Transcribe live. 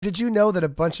Did you know that a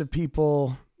bunch of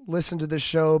people listen to the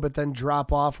show but then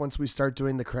drop off once we start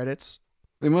doing the credits?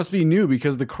 They must be new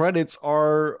because the credits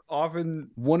are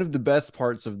often one of the best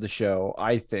parts of the show,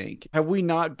 I think. Have we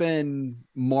not been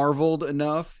marveled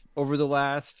enough over the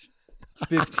last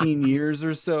 15 years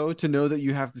or so to know that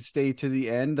you have to stay to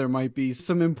the end? There might be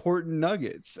some important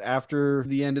nuggets after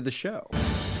the end of the show.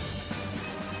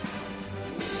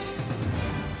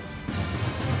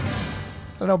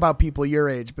 I don't know about people your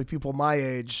age, but people my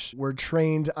age were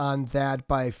trained on that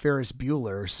by Ferris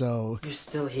Bueller. So you're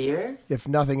still here? If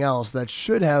nothing else, that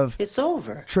should have it's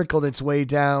over. Trickled its way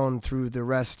down through the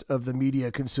rest of the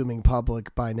media consuming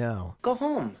public by now. Go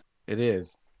home. It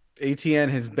is.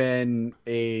 ATN has been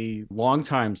a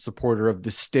longtime supporter of the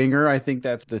Stinger. I think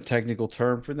that's the technical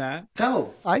term for that.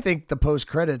 Go. I think the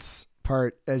post-credits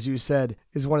part, as you said,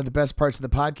 is one of the best parts of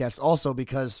the podcast. Also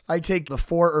because I take the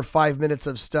 4 or 5 minutes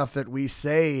of stuff that we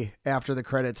say after the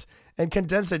credits and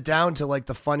condense it down to like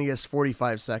the funniest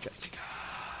 45 seconds.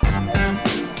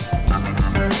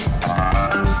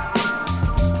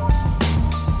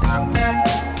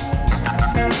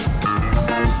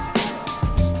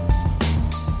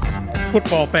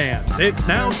 Football fans, it's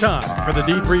now time for the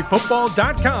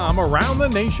D3Football.com Around the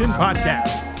Nation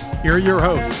podcast. Here are your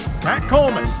hosts, Pat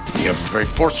Coleman. You have a very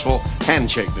forceful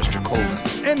handshake, Mr. Coleman.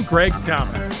 And Greg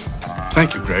Thomas.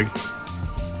 Thank you, Greg.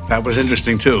 That was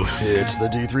interesting, too. It's the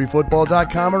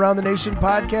D3Football.com Around the Nation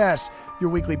podcast, your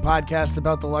weekly podcast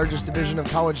about the largest division of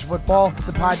college football. It's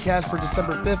the podcast for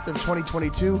December 5th of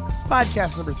 2022,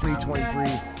 podcast number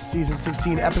 323, season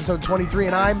 16, episode 23,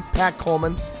 and I'm Pat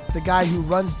Coleman, the guy who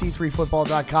runs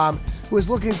D3Football.com, who is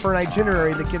looking for an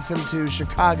itinerary that gets him to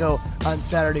Chicago on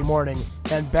Saturday morning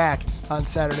and back on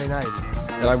Saturday night.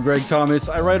 And I'm Greg Thomas.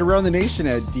 I write Around the Nation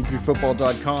at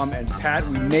D3Football.com. And Pat,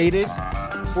 we made it.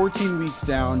 14 weeks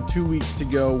down, 2 weeks to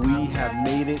go. We have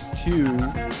made it to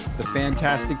the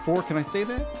Fantastic Four. Can I say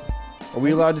that? Are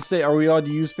we allowed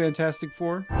to use Fantastic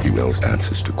Four? You know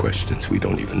answers to questions we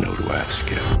don't even know to ask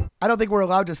yet. I don't think we're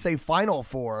allowed to say Final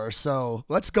Four, so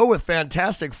let's go with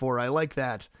Fantastic Four. I like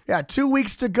that. Yeah, 2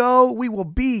 weeks to go. We will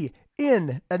be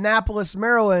in Annapolis,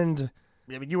 Maryland.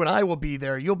 I mean, you and I will be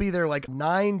there. You'll be there like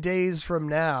 9 days from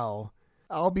now.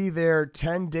 I'll be there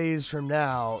 10 days from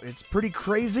now. It's pretty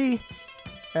crazy.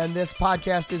 And this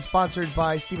podcast is sponsored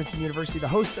by Stevenson University, the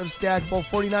host of Stag Bowl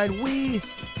 49. We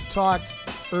talked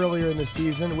earlier in the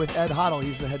season with Ed Hoddle.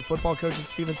 He's the head football coach at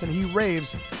Stevenson. He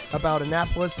raves about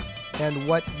Annapolis and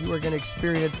what you are going to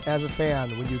experience as a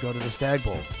fan when you go to the Stag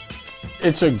Bowl.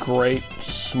 It's a great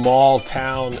small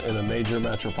town in a major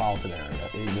metropolitan area.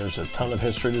 There's a ton of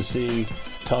history to see,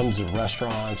 tons of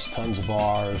restaurants, tons of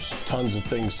bars, tons of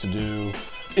things to do.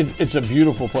 It's a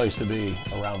beautiful place to be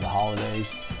around the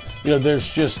holidays. You know, there's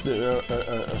just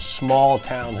a small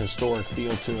town historic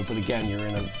feel to it, but again, you're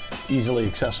in an easily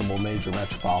accessible major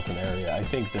metropolitan area. I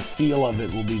think the feel of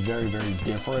it will be very, very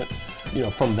different, you know,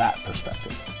 from that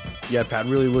perspective. Yeah, Pat,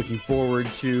 really looking forward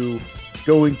to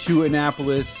going to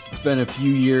Annapolis. It's been a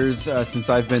few years since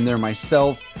I've been there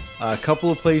myself. A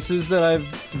couple of places that I've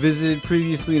visited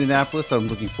previously in Annapolis I'm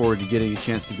looking forward to getting a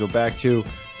chance to go back to.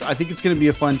 I think it's going to be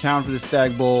a fun town for the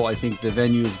Stag Bowl. I think the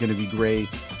venue is going to be great.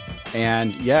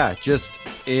 And yeah, just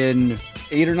in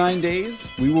 8 or 9 days,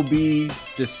 we will be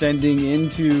descending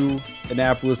into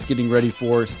Annapolis, getting ready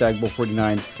for Stag Bowl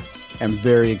 49. I'm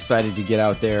very excited to get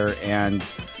out there and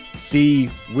see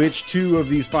which two of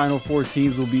these Final Four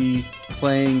teams will be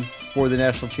playing for the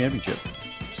national championship.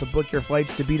 So book your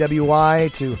flights to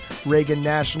BWI, to Reagan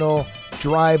National,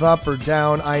 drive up or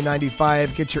down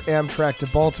I-95, get your Amtrak to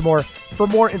Baltimore. For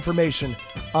more information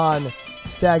on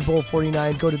Stag Bowl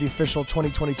 49, go to the official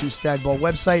 2022 Stag Bowl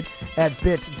website at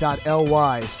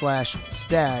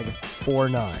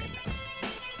bit.ly/stag49.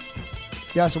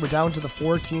 Yeah, so we're down to the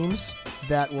 4 teams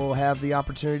that will have the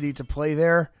opportunity to play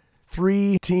there.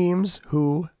 3 teams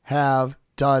who have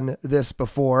done this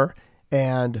before,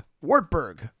 and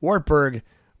Wartburg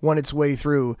won its way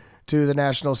through to the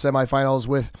national semifinals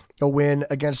with a win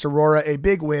against Aurora, a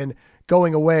big win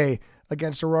going away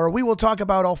against Aurora. We will talk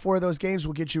about all 4 of those games.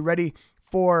 We'll get you ready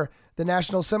for the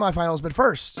national semifinals. But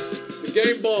first, the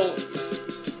game ball.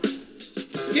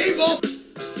 Game ball.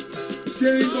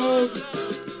 Game balls.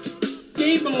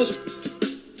 Game balls.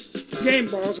 Game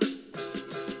balls.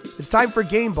 It's time for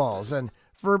game balls. And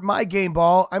for my game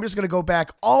ball, I'm just going to go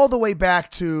back all the way back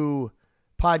to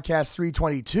podcast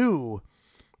 322.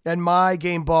 And my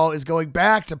game ball is going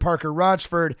back to Parker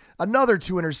Rochford. Another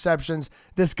 2 interceptions.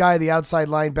 This guy, the outside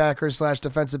linebacker /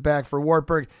 defensive back for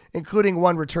Wartburg, including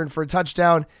 1 return for a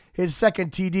touchdown. His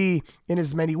second TD in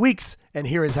as many weeks. And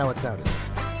here is how it sounded.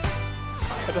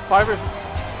 It's a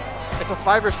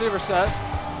five receiver set.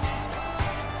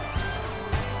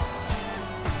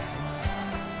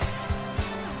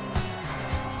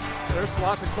 There's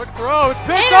Swanson, quick throw. It's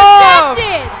picked off.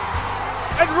 Intercepted!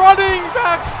 And running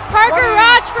back. Parker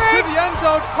Rochford. To the end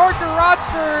zone. Parker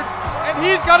Rochford. And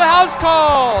he's got a house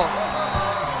call.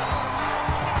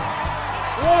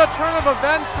 What a turn of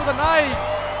events for the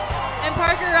Knights. And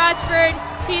Parker Rochford,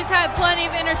 he's had plenty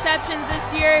of interceptions this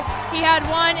year. He had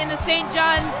one in the St.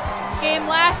 John's game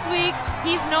last week.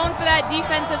 He's known for that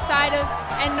defensive side of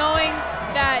and knowing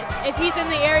that if he's in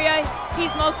the area,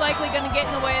 he's most likely going to get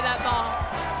in the way of that ball.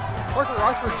 Parker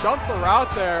Rochford jumped the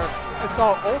route there and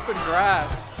saw open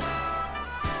grass.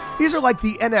 These are like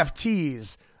the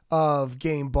NFTs of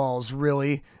game balls,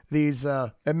 really. These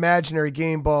imaginary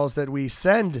game balls that we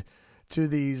send to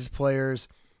these players.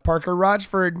 Parker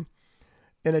Rochford,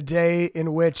 in a day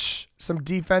in which some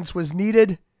defense was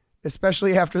needed,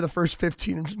 especially after the first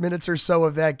 15 minutes or so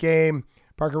of that game,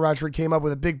 Parker Rochford came up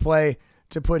with a big play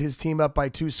to put his team up by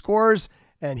 2 scores,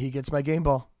 and he gets my game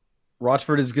ball.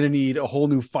 Rochford is going to need a whole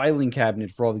new filing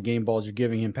cabinet for all the game balls you're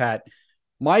giving him, Pat.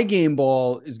 My game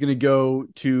ball is going to go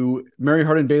to Mary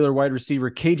Hardin-Baylor wide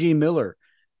receiver KJ Miller.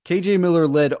 KJ Miller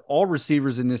led all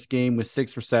receivers in this game with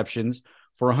 6 receptions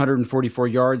for 144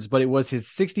 yards, but it was his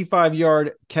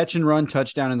 65-yard catch-and-run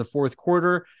touchdown in the fourth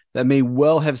quarter that may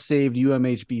well have saved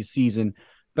UMHB's season.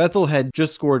 Bethel had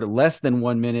just scored less than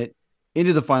 1 minute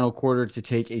into the final quarter to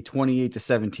take a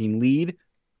 28-17 lead.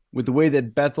 With the way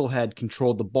that Bethel had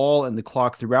controlled the ball and the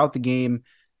clock throughout the game,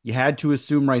 you had to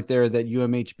assume right there that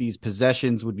UMHB's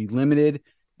possessions would be limited,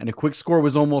 and a quick score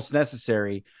was almost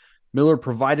necessary. Miller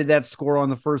provided that score on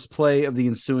the first play of the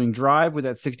ensuing drive with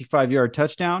that 65-yard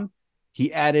touchdown.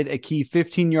 He added a key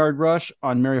 15-yard rush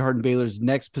on Mary Hardin-Baylor's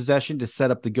next possession to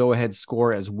set up the go-ahead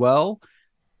score as well.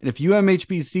 And if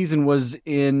UMHB's season was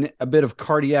in a bit of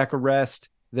cardiac arrest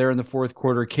there in the fourth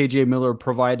quarter, KJ Miller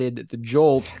provided the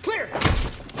jolt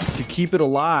to keep it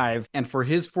alive. And for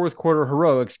his fourth quarter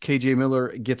heroics, KJ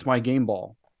Miller gets my game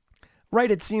ball. Right,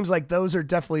 it seems like those are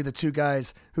definitely the 2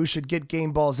 guys who should get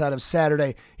game balls out of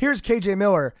Saturday. Here's KJ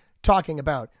Miller talking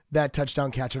about that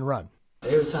touchdown catch and run.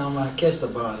 Every time I catch the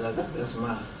ball, that's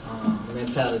my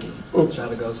mentality. Try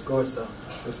to go score. So,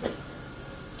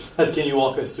 can you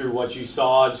walk us through what you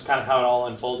saw, just kind of how it all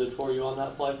unfolded for you on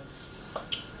that play?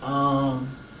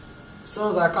 As soon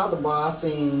as I caught the ball, I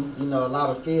seen a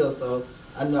lot of field, so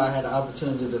I knew I had the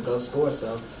opportunity to go score.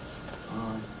 So,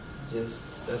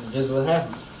 that's just what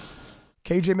happened.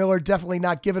 KJ Miller definitely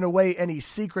not giving away any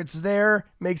secrets there.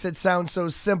 Makes it sound so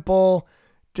simple.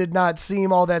 Did not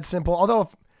seem all that simple.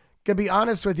 Although, to be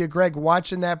honest with you, Greg,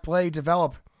 watching that play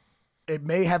develop, it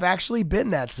may have actually been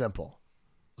that simple.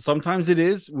 Sometimes it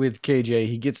is with KJ.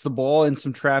 He gets the ball in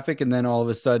some traffic, and then all of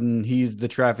a sudden the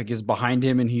traffic is behind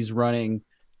him and he's running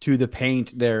to the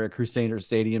paint there at Crusader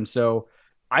Stadium. So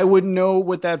I wouldn't know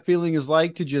what that feeling is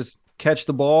like to just catch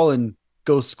the ball and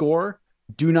go score.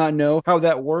 Do not know how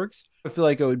that works. I feel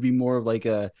like I would be more of like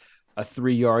a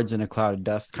 3 yards in a cloud of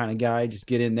dust kind of guy. Just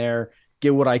get in there,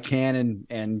 get what I can,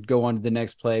 and go on to the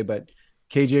next play. But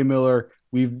KJ Miller,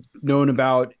 we've known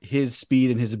about his speed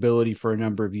and his ability for a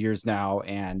number of years now,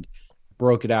 and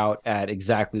broke it out at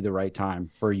exactly the right time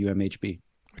for UMHB.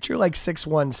 But you're like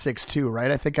 6'1", 6'2", right?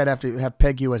 I think I'd have to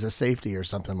peg you as a safety or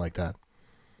something like that.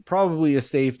 Probably a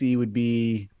safety would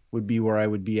be where I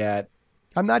would be at.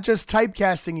 I'm not just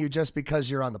typecasting you just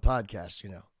because you're on the podcast,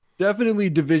 Definitely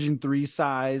Division III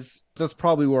size. That's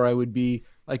probably where I would be,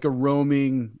 like a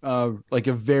roaming, like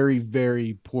a very,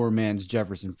 very poor man's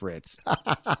Jefferson Fritz.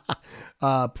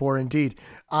 Poor indeed.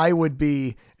 I would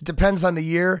be, it depends on the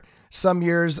year. Some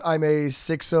years I'm a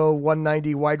 6'0",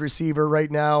 190 wide receiver. Right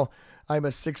now I'm a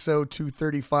 6'0",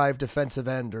 235 defensive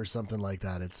end or something like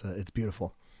that. It's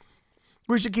beautiful.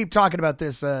 We should keep talking about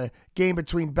this game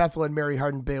between Bethel and Mary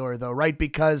Hardin-Baylor, though, right?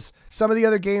 Because some of the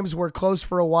other games were close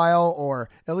for a while, or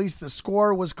at least the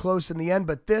score was close in the end,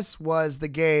 but this was the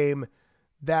game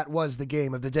that was the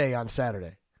game of the day on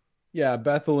Saturday. Yeah,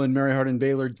 Bethel and Mary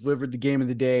Hardin-Baylor delivered the game of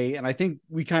the day, and I think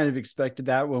we kind of expected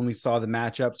that when we saw the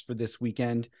matchups for this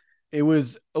weekend. It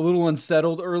was a little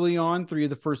unsettled early on. 3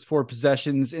 of the first 4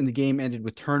 possessions in the game ended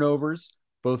with turnovers.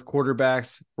 Both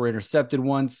quarterbacks were intercepted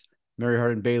once. Mary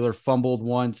Hardin-Baylor fumbled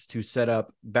once to set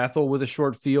up Bethel with a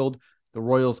short field. The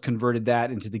Royals converted that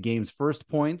into the game's first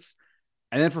points.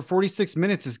 And then for 46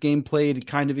 minutes, this game played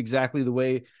kind of exactly the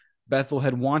way Bethel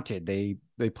had wanted. They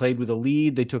played with a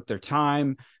lead. They took their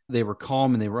time. They were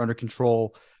calm and they were under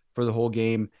control for the whole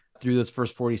game through those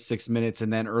first 46 minutes.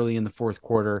 And then early in the fourth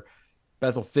quarter,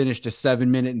 Bethel finished a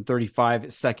 7-minute and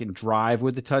 35-second drive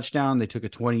with the touchdown. They took a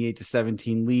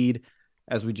 28-17 lead,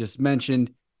 as we just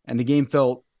mentioned, and the game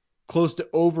felt close to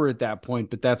over at that point,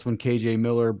 but that's when KJ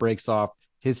Miller breaks off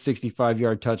his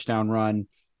 65-yard touchdown run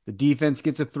The defense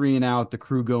gets a 3-and-out. The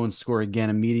Crew go and score again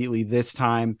immediately. This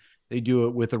time they do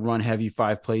it with a run-heavy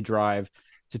 5-play drive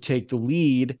to take the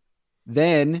lead.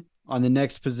 Then on the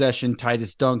next possession,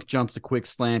 Titus Dunk jumps a quick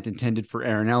slant intended for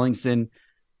Aaron Ellingson.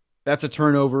 That's a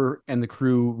turnover, and the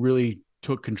Crew really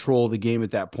took control of the game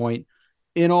at that point.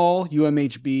 In all,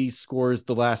 UMHB scores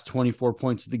the last 24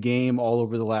 points of the game all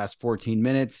over the last 14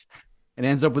 minutes and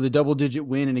ends up with a double-digit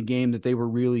win in a game that they were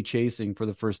really chasing for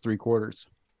the first 3 quarters.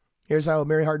 Here's how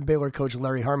Mary Hardin-Baylor coach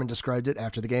Larry Harmon described it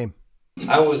after the game.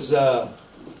 I was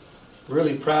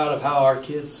really proud of how our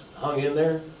kids hung in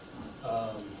there.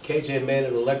 KJ made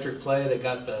an electric play that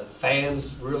got the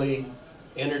fans really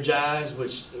energized,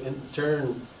 which in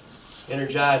turn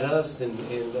energized us, and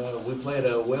we played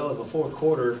a well of a fourth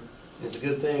quarter. It's a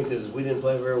good thing because we didn't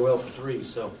play very well for 3.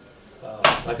 So,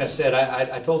 like I said,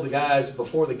 I told the guys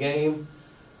before the game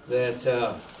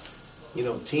that,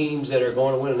 teams that are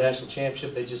going to win a national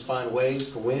championship, they just find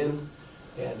ways to win.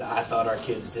 And I thought our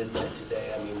kids did that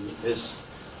today. I mean, this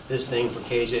thing for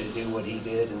KJ to do what he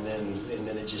did, and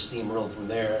then it just steamrolled from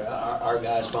there. Our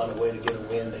guys found a way to get a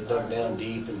win. They dug down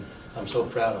deep, and I'm so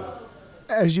proud of them.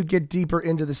 As you get deeper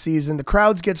into the season, the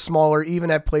crowds get smaller, even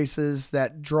at places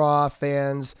that draw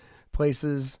fans,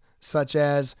 places such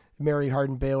as Mary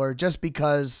Hardin-Baylor, just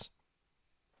because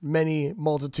many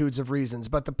multitudes of reasons.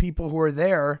 But the people who are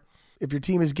there, if your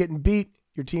team is getting beat,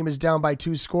 your team is down by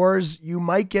 2 scores, you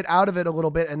might get out of it a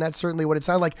little bit, and that's certainly what it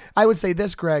sounded like. I would say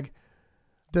this, Greg,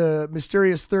 the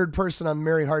mysterious third person on the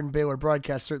Mary Hardin-Baylor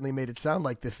broadcast certainly made it sound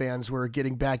like the fans were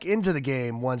getting back into the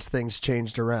game once things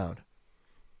changed around.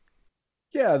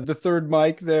 Yeah, the third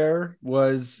mic there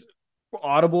was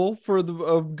audible for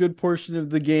a good portion of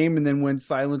the game, and then went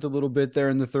silent a little bit there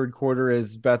in the third quarter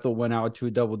as Bethel went out to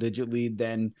a double-digit lead,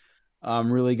 then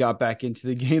really got back into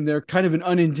the game there. Kind of an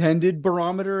unintended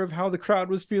barometer of how the crowd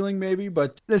was feeling maybe,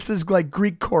 but... This is like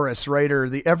Greek chorus, right? Or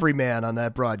the everyman on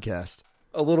that broadcast.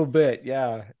 A little bit,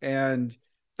 yeah. And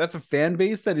that's a fan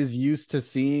base that is used to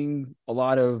seeing a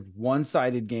lot of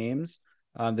one-sided games.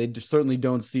 They certainly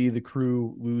don't see the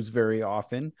Crew lose very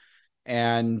often.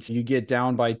 And you get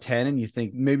down by 10 and you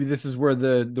think maybe this is where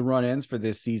the run ends for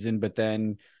this season. But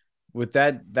then with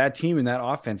that team and that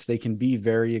offense, they can be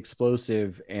very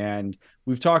explosive. And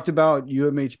we've talked about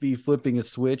UMHB flipping a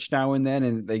switch now and then,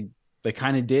 and they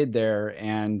kind of did there.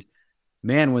 And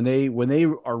man, when they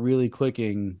are really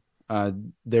clicking,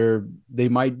 they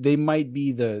might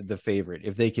be the favorite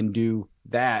if they can do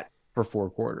that for 4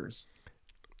 quarters.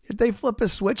 Did they flip a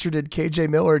switch, or did KJ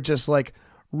Miller just like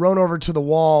run over to the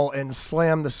wall and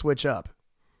slam the switch up?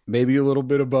 Maybe a little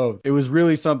bit of both. It was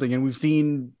really something, and we've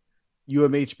seen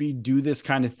UMHB do this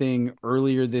kind of thing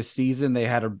earlier this season. They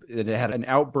had an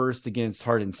outburst against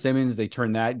Hardin Simmons. They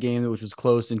turned that game, which was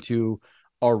close, into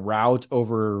a rout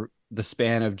over the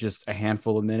span of just a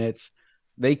handful of minutes.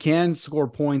 They can score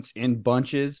points in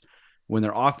bunches when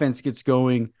their offense gets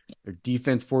going, their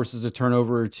defense forces a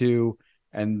turnover or 2,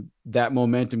 and that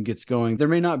momentum gets going. There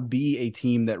may not be a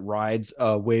team that rides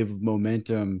a wave of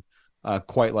momentum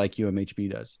quite like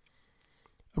UMHB does.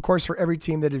 Of course, for every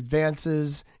team that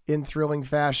advances in thrilling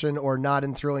fashion or not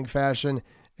in thrilling fashion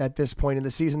at this point in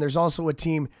the season, there's also a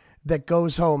team that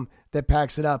goes home, that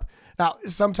packs it up. Now,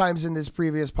 sometimes in this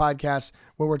previous podcast,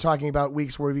 when we're talking about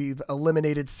weeks where we've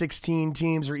eliminated 16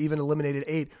 teams or even eliminated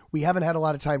 8, we haven't had a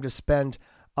lot of time to spend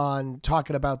on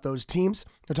talking about those teams.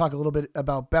 We'll talk a little bit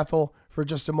about Bethel for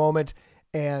just a moment.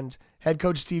 And head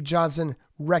coach Steve Johnson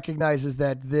recognizes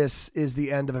that this is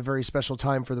the end of a very special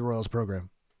time for the Royals program.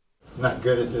 I'm not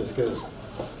good at this because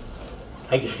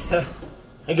I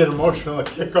get emotional at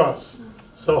kickoffs.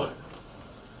 So,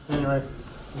 anyway.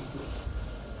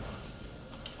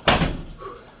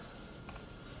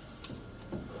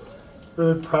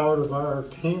 Really proud of our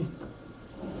team.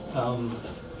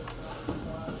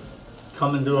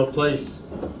 Coming to a place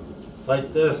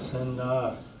like this and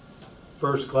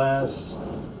first class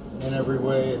in every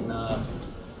way, and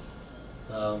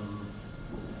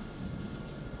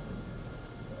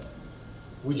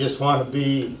we just want to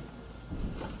be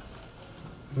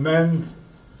men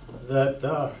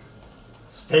that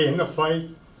stay in the fight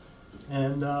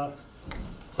and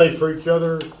play for each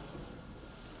other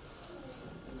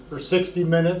for 60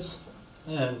 minutes,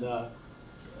 and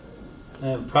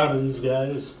proud of these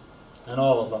guys and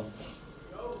all of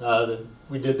them.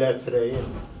 We did that today and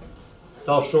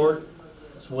fell short.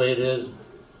 That's the way it is.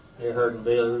 Mary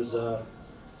Hardin-Baylor's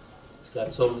it's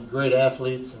got so many great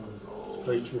athletes and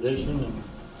great tradition,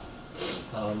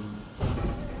 and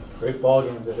great ball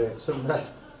game today.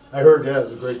 I heard that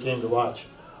was a great game to watch.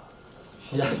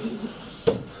 Yeah.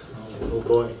 Oh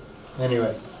boy.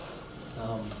 Anyway,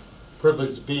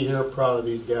 privileged to be here. Proud of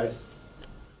these guys.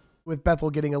 With Bethel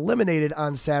getting eliminated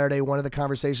on Saturday, one of the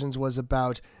conversations was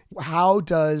about how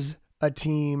does a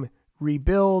team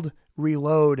rebuild,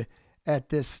 reload at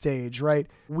this stage, right?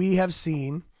 We have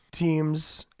seen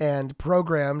teams and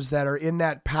programs that are in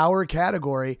that power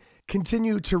category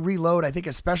continue to reload. I think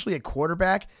especially at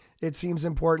quarterback, it seems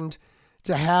important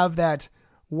to have that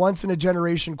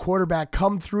once-in-a-generation quarterback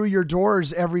come through your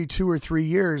doors every 2 or 3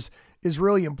 years is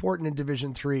really important in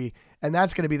Division III. And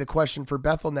that's going to be the question for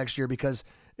Bethel next year, because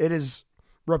it is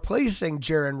replacing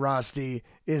Jaron Rosti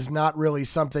is not really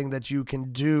something that you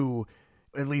can do,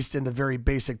 at least in the very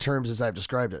basic terms as I've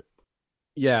described it.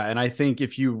 Yeah, and I think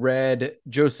if you read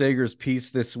Joe Sager's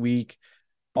piece this week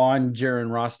on Jaron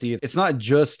Rosti, it's not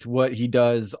just what he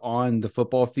does on the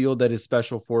football field that is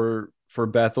special for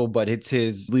Bethel, but it's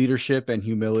his leadership and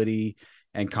humility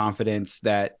and confidence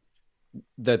that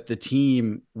the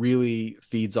team really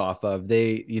feeds off of.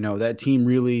 That team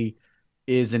really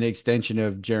is an extension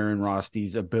of Jaron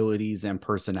Rosti's abilities and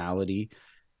personality.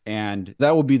 And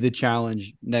that will be the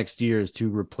challenge next year, is to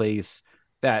replace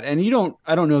that. And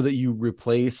I don't know that you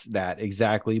replace that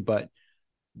exactly, but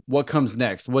what comes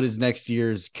next? What is next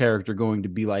year's character going to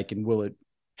be like? And will it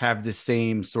have the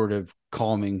same sort of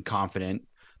calming, confident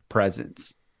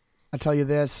presence? I tell you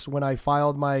this, when I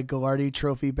filed my Gagliardi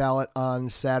Trophy ballot on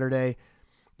Saturday,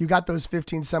 you got those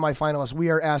 15 semifinalists. We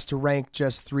are asked to rank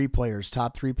just 3 players,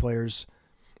 top 3 players.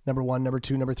 Number 1, number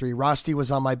 2, number 3. Rosti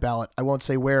was on my ballot. I won't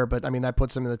say where, but I mean, that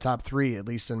puts him in the top 3, at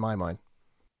least in my mind.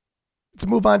 Let's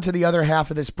move on to the other half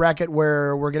of this bracket,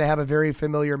 where we're going to have a very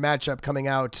familiar matchup coming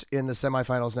out in the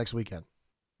semifinals next weekend.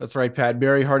 That's right, Pat.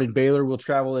 Barry Hardin Baylor will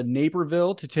travel to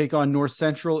Naperville to take on North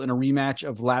Central in a rematch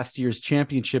of last year's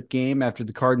championship game after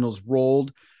the Cardinals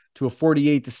rolled to a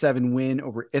 48-7 win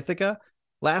over Ithaca.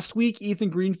 Last week, Ethan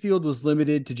Greenfield was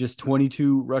limited to just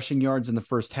 22 rushing yards in the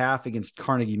first half against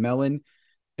Carnegie Mellon.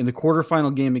 In the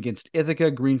quarterfinal game against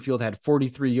Ithaca, Greenfield had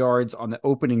 43 yards on the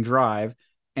opening drive,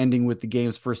 ending with the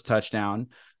game's first touchdown.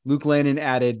 Luke Landon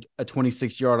added a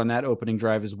 26-yard on that opening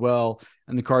drive as well,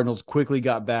 and the Cardinals quickly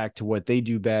got back to what they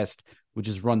do best, which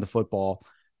is run the football.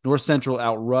 North Central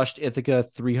outrushed Ithaca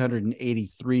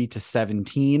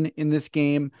 383-17 in this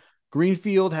game.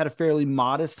 Greenfield had a fairly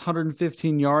modest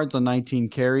 115 yards on 19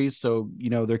 carries, so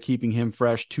they're keeping him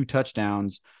fresh. 2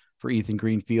 touchdowns for Ethan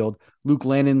Greenfield. Luke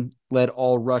Landon led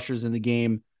all rushers in the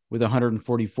game with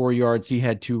 144 yards. He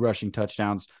had 2 rushing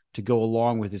touchdowns to go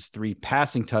along with his 3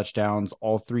 passing touchdowns.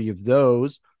 All 3 of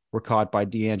those were caught by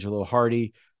D'Angelo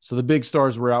Hardy. So the big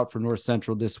stars were out for North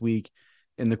Central this week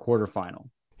in the quarterfinal.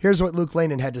 Here's what Luke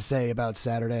Landon had to say about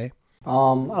Saturday. I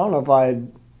don't know if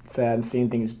I'd say I'm seeing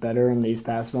things better in these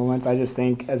past moments. I just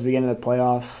think as we get into the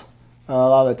playoffs, a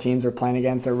lot of the teams we're playing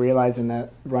against are realizing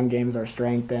that run game is our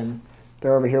strength, and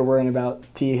they're over here worrying about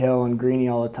T. Hill and Greeny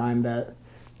all the time. That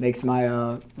makes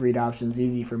my read options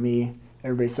easy for me.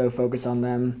 Everybody's so focused on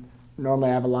them. Normally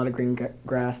I have a lot of green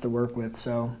grass to work with.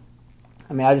 So,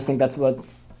 I just think that's what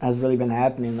has really been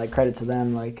happening. Credit to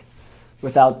them.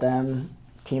 Without them,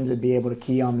 teams would be able to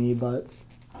key on me, but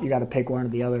you got to pick one or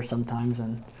the other sometimes,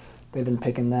 and they've been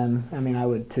picking them. I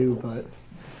would too, but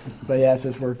yeah, it's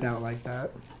just worked out like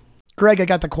that. Greg, I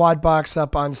got the quad box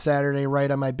up on Saturday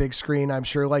right on my big screen. I'm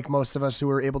sure, like most of us who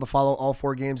were able to follow all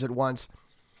 4 games at once,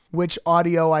 which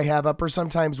audio I have up, or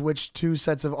sometimes which 2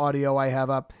 sets of audio I have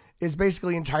up, is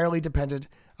basically entirely dependent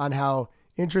on how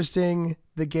interesting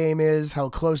the game is, how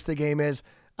close the game is.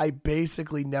 I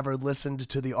basically never listened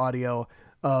to the audio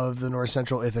of the North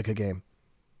Central Ithaca game.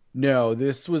 No,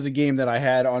 this was a game that I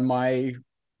had on my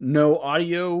no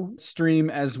audio stream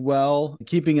as well.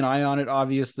 Keeping an eye on it,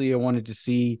 obviously. I wanted to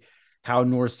see how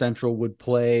North Central would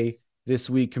play this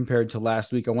week compared to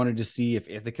last week. I wanted to see if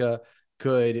Ithaca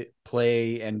could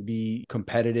play and be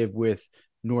competitive with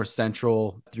North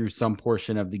Central through some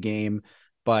portion of the game.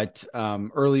 But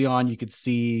early on, you could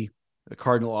see the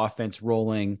Cardinal offense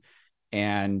rolling,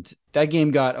 and that game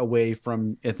got away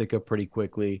from Ithaca pretty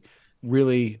quickly.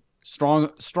 Really strong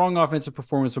offensive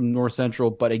performance from North Central.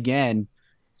 But again,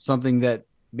 something that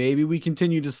maybe we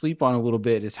continue to sleep on a little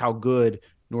bit is how good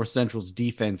North Central's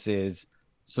defense is.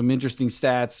 Some interesting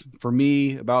stats for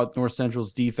me about North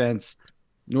Central's defense.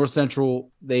 North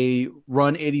Central, they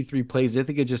run 83 plays.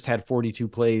 Ithaca just had 42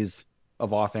 plays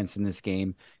of offense in this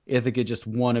game. Ithaca just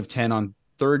 1 of 10 on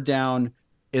third down.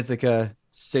 Ithaca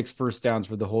 6 first downs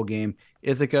for the whole game.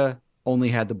 Ithaca only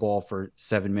had the ball for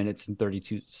 17 minutes, and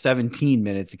 32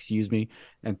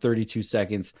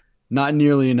 seconds. Not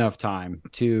nearly enough time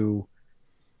to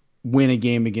win a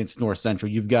game against North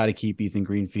Central. You've got to keep Ethan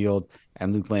Greenfield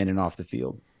and Luke Landon off the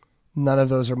field. None of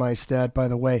those are my stat, by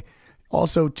the way.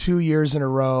 Also, 2 years in a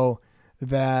row,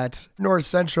 that North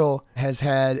Central has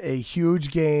had a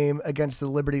huge game against the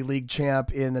Liberty League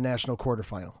champ in the national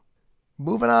quarterfinal.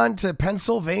 Moving on to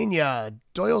Pennsylvania,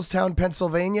 Doylestown,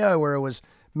 Pennsylvania, where it was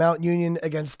Mount Union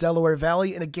against Delaware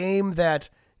Valley in a game that,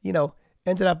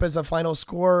 ended up as a final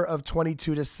score of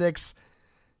 22-6.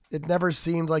 It never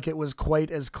seemed like it was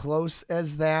quite as close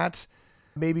as that,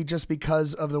 maybe just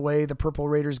because of the way the Purple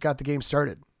Raiders got the game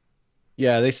started.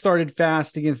 Yeah, they started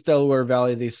fast against Delaware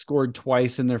Valley. They scored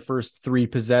twice in their first 3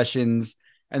 possessions,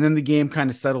 and then the game kind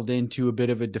of settled into a bit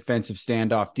of a defensive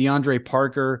standoff. DeAndre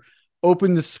Parker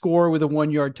opened the score with a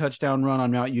 1-yard touchdown run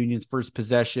on Mount Union's first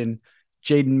possession.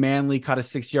 Jaden Manley caught a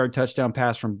 6-yard touchdown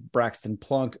pass from Braxton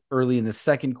Plunk early in the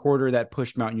second quarter that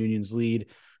pushed Mount Union's lead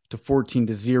to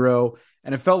 14-0.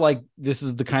 And it felt like this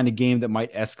is the kind of game that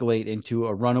might escalate into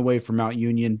a runaway for Mount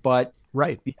Union, but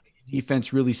the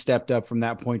defense really stepped up from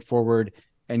that point forward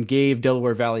and gave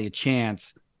Delaware Valley a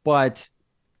chance. But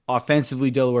offensively,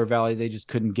 Delaware Valley, they just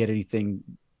couldn't get anything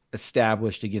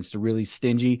established against a really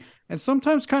stingy and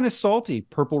sometimes kind of salty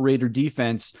Purple Raider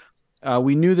defense.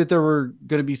 We knew that there were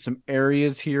going to be some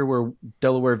areas here where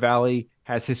Delaware Valley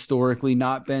has historically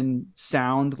not been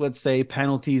sound, let's say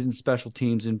penalties and special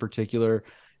teams in particular.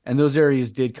 And those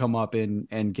areas did come up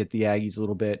and get the Aggies a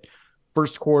little bit.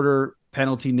 First quarter,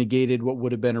 penalty negated what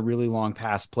would have been a really long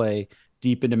pass play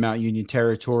deep into Mount Union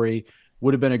territory.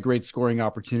 Would have been a great scoring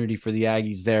opportunity for the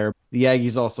Aggies there. The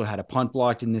Aggies also had a punt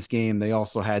blocked in this game. They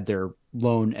also had their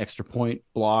lone extra point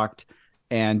blocked.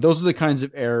 And those are the kinds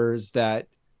of errors that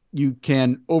you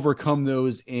can overcome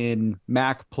those in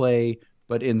MAC play,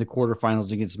 but in the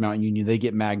quarterfinals against Mount Union, they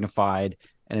get magnified,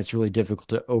 and it's really difficult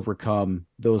to overcome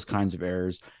those kinds of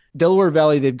errors. Delaware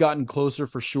Valley, they've gotten closer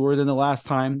for sure than the last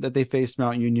time that they faced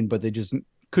Mount Union, but they just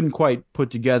couldn't quite put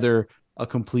together a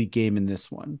complete game in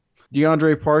this one.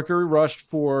 DeAndre Parker rushed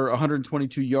for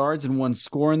 122 yards and 1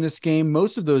 score in this game.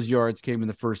 Most of those yards came in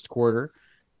the first quarter.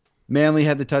 Manley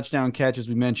had the touchdown catch, as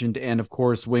we mentioned, and of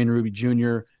course, Wayne Ruby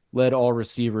Jr. led all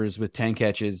receivers with 10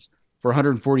 catches for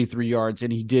 143 yards,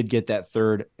 and he did get that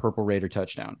third Purple Raider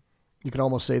touchdown. You can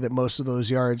almost say that most of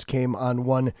those yards came on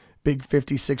one big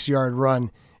 56-yard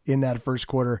run in that first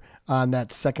quarter on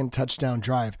that second touchdown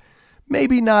drive.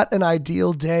 Maybe not an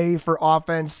ideal day for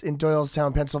offense in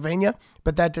Doylestown, Pennsylvania,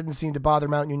 but that didn't seem to bother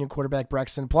Mount Union quarterback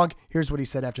Braxton Plunk. Here's what he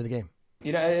said after the game.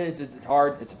 It's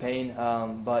hard. It's a pain.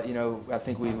 But, I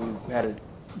think we had a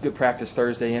good practice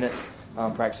Thursday in it,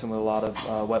 practicing with a lot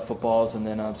of wet footballs and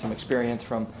then some experience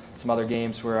from some other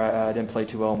games where I didn't play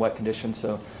too well in wet conditions.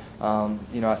 So,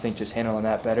 I think just handling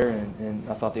that better, and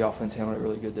I thought the offense handled it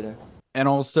really good today. And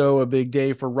also a big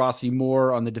day for Rossi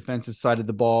Moore on the defensive side of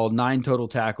the ball. 9 total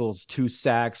tackles, 2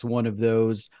 sacks. One of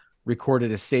those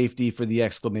recorded a safety for the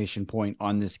exclamation point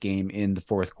on this game in the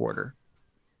fourth quarter.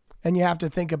 And you have to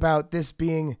think about this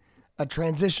being a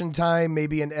transition time,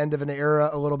 maybe an end of an era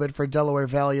a little bit for Delaware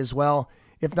Valley as well.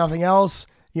 If nothing else,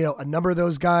 a number of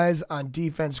those guys on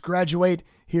defense graduate.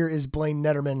 Here is Blaine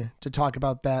Netterman to talk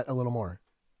about that a little more.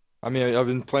 I mean, I've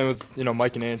been playing with,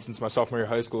 Mike and Ann since my sophomore year of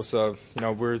high school. So,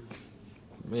 we're,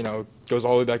 goes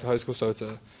all the way back to high school. So it's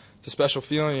a special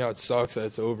feeling. It sucks that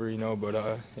it's over, but,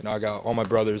 I got all my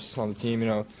brothers on the team.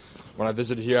 When I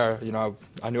visited here,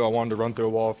 I knew I wanted to run through a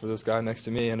wall for this guy next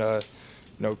to me. And,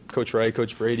 Coach Ray,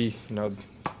 Coach Brady,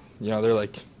 they're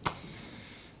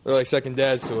like second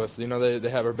dads to us. They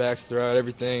have our backs throughout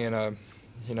everything. And,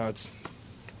 it's,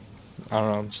 I don't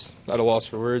know, I'm just at a loss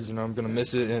for words. I'm going to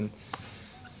miss it. And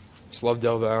just love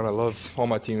Del Valle, and I love all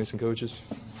my teammates and coaches.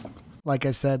 Like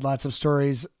I said, lots of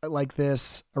stories like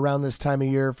this around this time of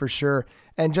year for sure.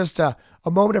 And just a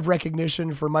moment of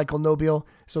recognition for Michael Nobile.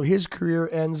 So his career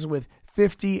ends with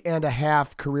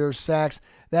 50.5 career sacks.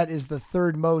 That is the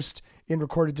third most in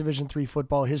recorded Division III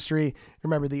football history.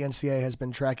 Remember, the NCAA has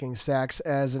been tracking sacks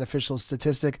as an official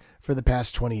statistic for the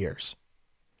past 20 years.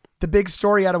 The big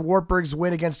story out of Wartburg's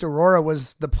win against Aurora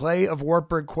was the play of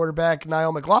Wartburg quarterback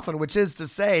Niall McLaughlin, which is to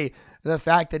say the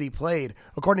fact that he played.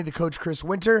 According to Coach Chris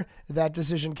Winter, that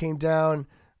decision came down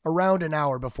around an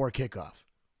hour before kickoff.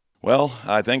 Well,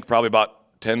 I think probably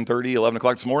about 10:30, 11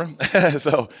 o'clock this morning.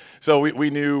 so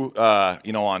we knew,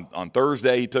 on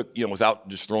Thursday he took, was out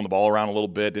just throwing the ball around a little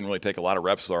bit, didn't really take a lot of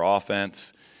reps with our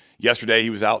offense. Yesterday he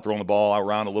was out throwing the ball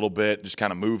around a little bit, just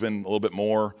kind of moving a little bit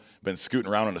more, been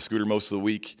scooting around on a scooter most of the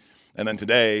week. And then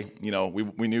today,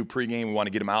 we knew pregame we wanted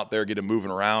to get him out there, get him moving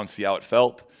around, see how it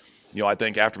felt. I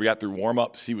think after we got through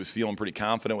warm-ups, he was feeling pretty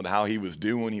confident with how he was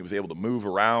doing. He was able to move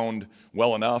around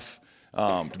well enough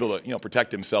to be able to,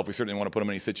 protect himself. We certainly didn't want to put him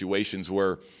in any situations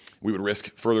where we would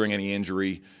risk furthering any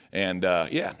injury. And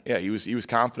he was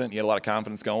confident. He had a lot of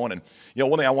confidence going. And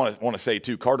one thing I want to say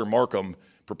too, Carter Markham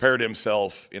prepared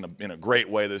himself in a great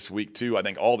way this week too. I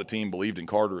think all the team believed in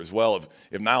Carter as well.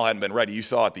 If Nile hadn't been ready, you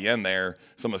saw at the end there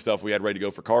some of the stuff we had ready to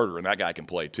go for Carter, and that guy can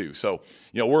play too. So,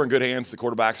 we're in good hands at the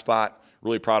quarterback spot.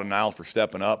 Really proud of Nile for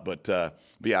stepping up, but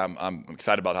yeah, I'm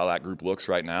excited about how that group looks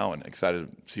right now and excited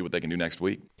to see what they can do next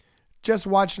week. Just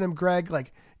watching him, Greg,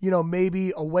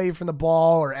 maybe away from the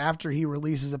ball or after he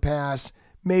releases a pass,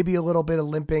 maybe a little bit of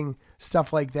limping,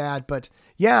 stuff like that. But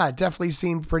yeah, definitely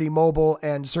seemed pretty mobile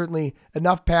and certainly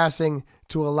enough passing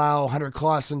to allow Hunter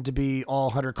Clausen to be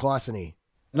all Hunter Clausen-y.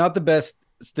 Not the best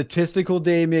statistical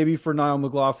day maybe for Niall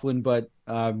McLaughlin, but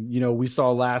we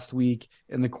saw last week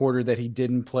in the quarter that he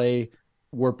didn't play.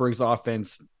 Wartburg's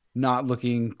offense not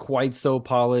looking quite so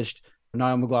polished.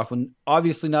 Niall McLaughlin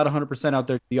obviously not 100% out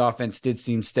there. The offense did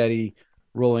seem steady,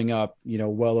 rolling up,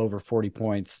 well over 40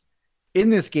 points. In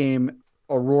this game,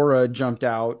 Aurora jumped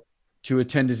out to a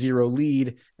 10-0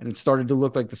 lead, and it started to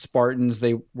look like the Spartans,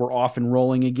 they were off and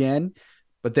rolling again.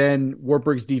 But then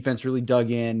Wartburg's defense really dug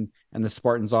in, and the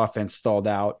Spartans' offense stalled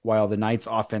out while the Knights'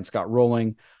 offense got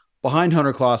rolling. Behind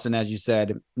Hunter Clausen, as you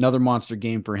said, another monster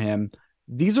game for him.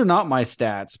 These are not my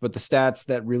stats, but the stats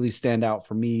that really stand out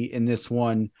for me in this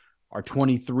one are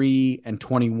 23 and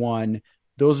 21.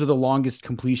 Those are the longest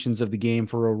completions of the game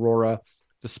for Aurora.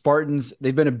 The Spartans,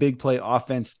 they've been a big play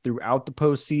offense throughout the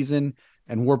postseason,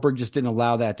 and Wartburg just didn't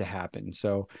allow that to happen.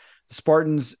 So the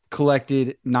Spartans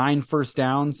collected 9 first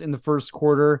downs in the first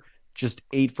quarter, just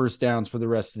 8 first downs for the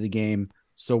rest of the game.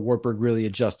 So Wartburg really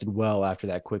adjusted well after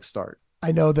that quick start.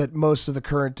 I know that most of the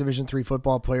current Division III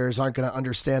football players aren't going to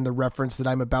understand the reference that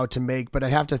I'm about to make, but I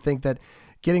have to think that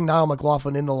getting Niall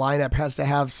McLaughlin in the lineup has to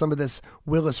have some of this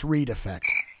Willis Reed effect.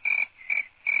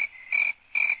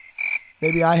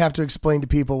 Maybe I have to explain to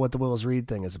people what the Willis Reed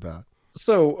thing is about.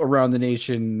 So Around the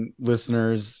Nation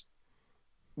listeners,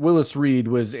 Willis Reed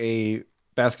was a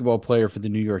basketball player for the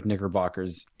New York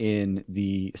Knickerbockers in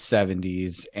the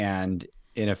 70s, and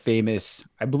in a famous,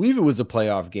 I believe it was a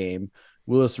playoff game,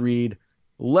 Willis Reed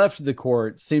left the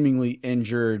court seemingly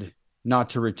injured, not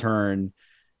to return,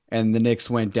 and the Knicks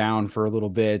went down for a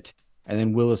little bit, and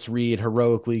then Willis Reed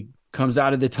heroically comes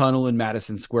out of the tunnel in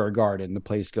Madison Square Garden. The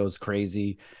place goes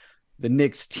crazy. The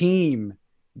Knicks team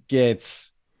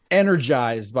gets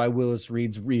energized by Willis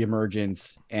Reed's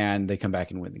reemergence, and they come back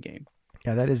and win the game.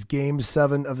 Yeah, that is Game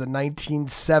 7 of the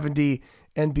 1970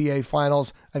 NBA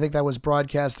Finals. I think that was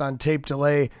broadcast on tape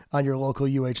delay on your local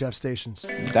UHF stations.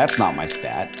 That's not my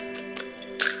stat.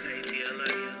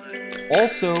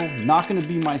 Also, not going to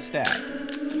be my stat.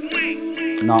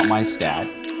 Not my stat.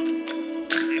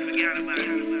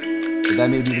 But that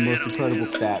may be the most incredible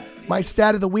stat. My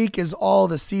stat of the week is all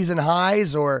the season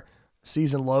highs or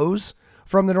season lows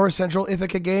from the North Central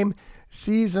Ithaca game.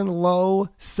 Season low,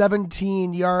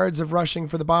 17 yards of rushing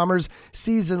for the Bombers.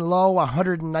 Season low,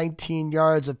 119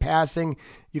 yards of passing.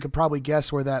 You could probably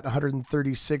guess where that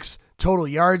 136 total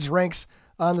yards ranks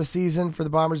on the season for the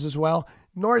Bombers as well.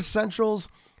 North Central's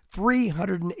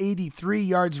 383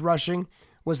 yards rushing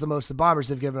was the most the Bombers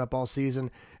have given up all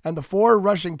season. And the 4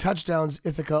 rushing touchdowns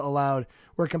Ithaca allowed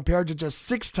were compared to just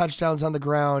 6 touchdowns on the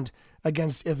ground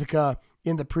against Ithaca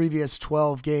in the previous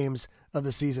 12 games of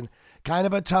the season. Kind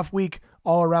of a tough week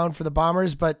all around for the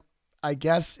Bombers, but I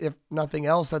guess if nothing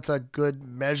else, that's a good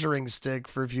measuring stick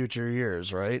for future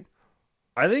years, right?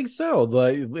 I think so.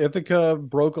 The Ithaca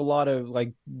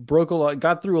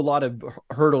got through a lot of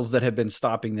hurdles that have been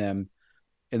stopping them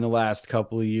in the last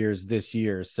couple of years this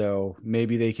year. So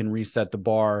maybe they can reset the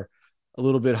bar a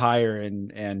little bit higher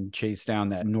and chase down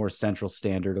that North Central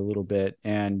standard a little bit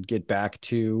and get back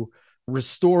to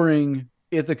restoring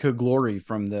Ithaca glory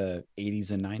from the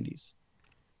 80s and 90s.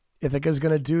 Ithaca's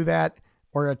going to do that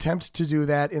or attempt to do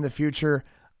that in the future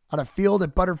on a field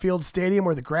at Butterfield Stadium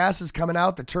where the grass is coming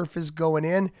out, the turf is going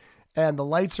in, and the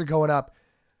lights are going up.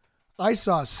 I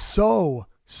saw so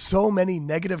many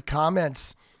negative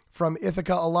comments from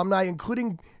Ithaca alumni,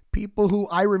 including people who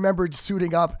I remembered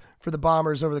suiting up for the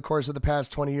Bombers over the course of the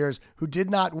past 20 years who did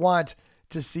not want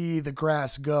to see the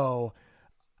grass go.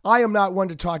 I am not one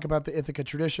to talk about the Ithaca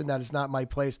tradition. That is not my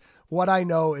place. What I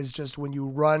know is just when you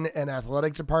run an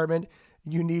athletic department,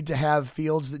 you need to have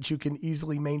fields that you can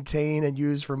easily maintain and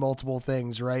use for multiple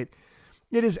things, right?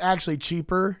 It is actually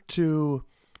cheaper to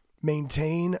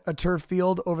maintain a turf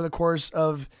field over the course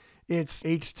of its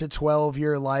 8 to 12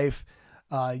 year life.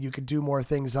 You could do more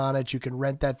things on it. You can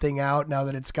rent that thing out now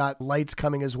that it's got lights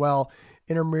coming as well.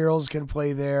 Intramurals can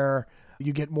play there.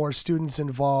 You get more students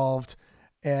involved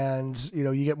and,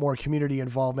 you get more community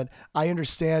involvement. I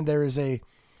understand there is a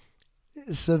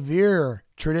severe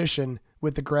tradition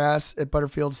with the grass at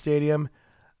Butterfield Stadium.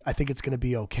 I think it's going to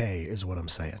be okay is what I'm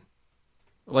saying.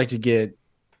 I'd like to get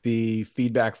the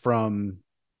feedback from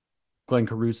Glenn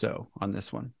Caruso on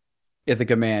this one.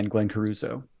 Ithaca man, Glenn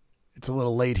Caruso. It's a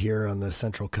little late here on the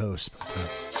Central Coast.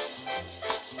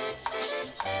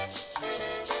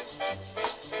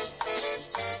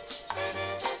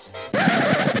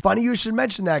 But, Funny you should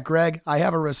mention that, Greg. I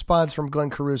have a response from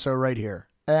Glenn Caruso right here.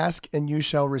 Ask and you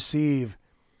shall receive.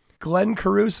 Glenn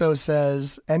Caruso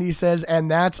says, and he says, and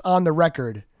that's on the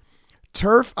record.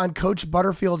 Turf on Coach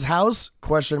Butterfield's house? ?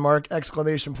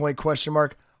 Exclamation point, ?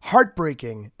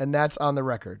 Heartbreaking. And that's on the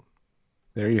record.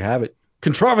 There you have it.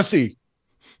 Controversy.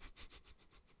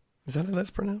 Is that how that's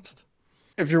pronounced?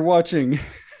 If you're watching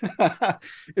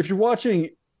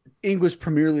English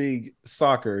Premier League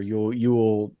soccer, you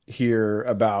will hear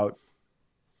about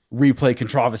replay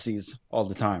controversies all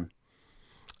the time.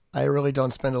 I really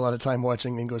don't spend a lot of time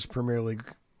watching English Premier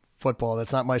League football.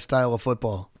 That's not my style of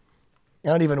football. I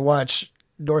don't even watch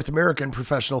North American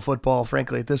professional football,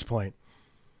 frankly, at this point.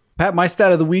 Pat, my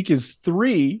stat of the week is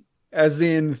 3, as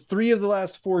in 3 of the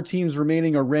last 4 teams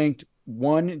remaining are ranked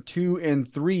 1, 2,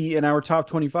 and 3 in our top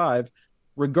 25.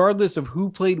 Regardless of who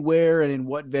played where and in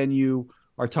what venue,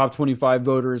 our top 25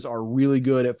 voters are really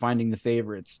good at finding the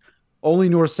favorites. Only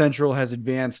North Central has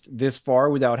advanced this far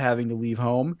without having to leave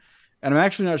home. And I'm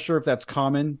actually not sure if that's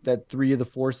common, that 3 of the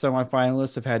 4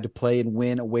 semifinalists have had to play and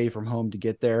win away from home to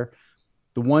get there.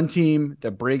 The one team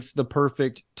that breaks the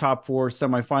perfect top 4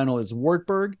 semifinal is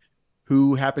Wartburg,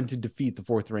 who happened to defeat the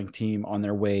 4th-ranked team on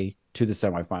their way to the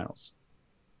semifinals.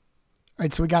 All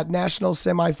right, so we got national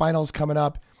semifinals coming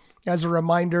up. As a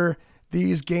reminder,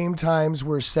 these game times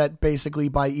were set basically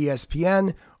by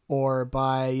ESPN or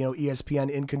by ESPN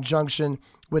in conjunction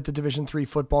with the Division III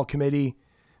Football Committee.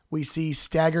 We see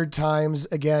staggered times,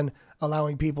 again,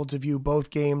 allowing people to view both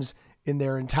games in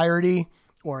their entirety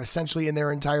or essentially in their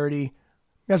entirety.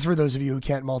 That's for those of you who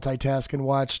can't multitask and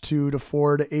watch 2 to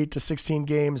 4 to 8 to 16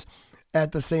 games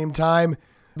at the same time.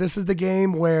 This is the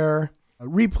game where a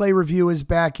replay review is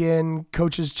back in,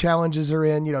 coaches' challenges are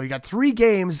in. You got 3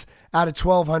 games out of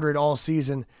 1,200 all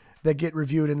season that get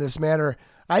reviewed in this manner.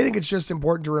 I think it's just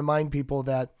important to remind people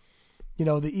that, the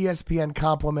ESPN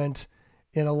complement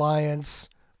in Alliance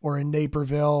or in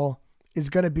Naperville is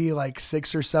going to be like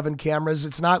 6 or 7 cameras.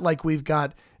 It's not like we've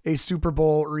got a Super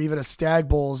Bowl or even a Stag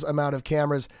Bowl's amount of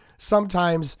cameras.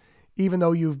 Sometimes, even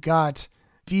though you've got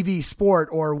DV Sport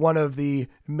or one of the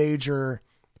major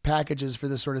packages for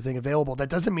this sort of thing available, that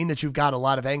doesn't mean that you've got a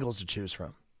lot of angles to choose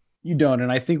from. You don't.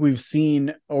 And I think we've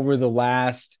seen over the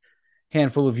last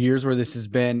handful of years where this has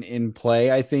been in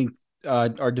play, I think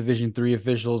our Division III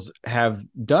officials have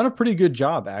done a pretty good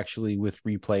job actually with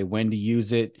replay, when to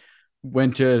use it,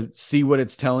 when to see what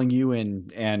it's telling you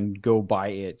and go by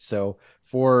it. So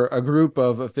for a group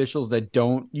of officials that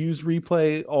don't use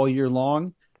replay all year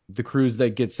long, the crews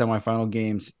that get semifinal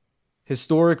games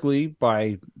historically,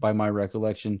 by my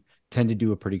recollection, tend to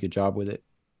do a pretty good job with it.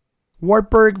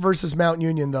 Wartburg versus Mount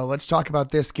Union, though. Let's talk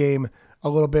about this game a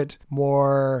little bit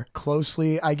more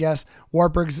closely, I guess.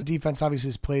 Wartburg's defense obviously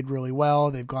has played really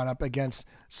well. They've gone up against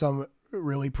some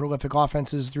really prolific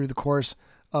offenses through the course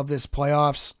of this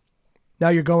playoffs. Now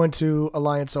you're going to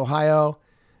Alliance, Ohio.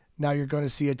 Now you're going to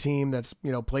see a team that's,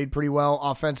 played pretty well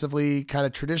offensively, kind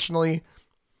of traditionally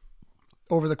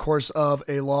over the course of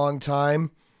a long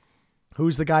time.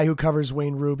 Who's the guy who covers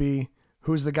Wayne Ruby?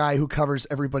 Who's the guy who covers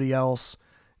everybody else?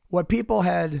 What people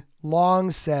had long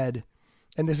said,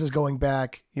 and this is going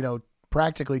back,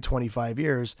 practically 25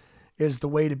 years, is the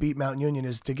way to beat Mount Union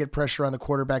is to get pressure on the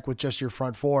quarterback with just your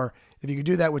front 4. If you can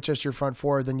do that with just your front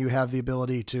 4, then you have the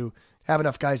ability to have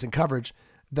enough guys in coverage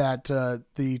that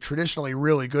the traditionally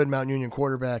really good Mount Union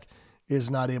quarterback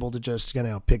is not able to just,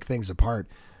 pick things apart.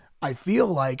 I feel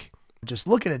like, just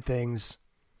looking at things,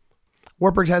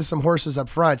 Wartburg has some horses up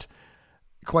front.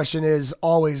 The question is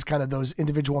always kind of those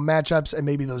individual matchups and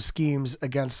maybe those schemes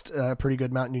against a pretty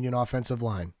good Mount Union offensive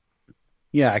line.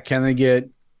 Yeah, can they get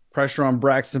pressure on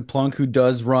Braxton Plunk, who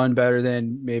does run better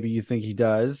than maybe you think he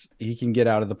does? He can get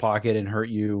out of the pocket and hurt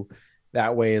you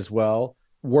that way as well.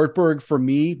 Wartburg, for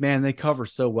me, man, they cover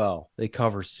so well. They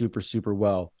cover super, super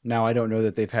well. Now, I don't know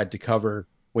that they've had to cover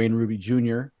Wayne Ruby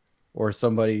Jr. or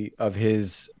somebody of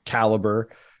his caliber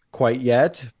quite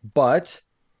yet, but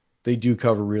they do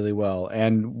cover really well.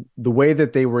 And the way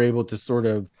that they were able to sort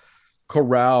of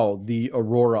corral the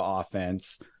Aurora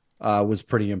offense was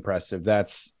pretty impressive.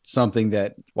 That's something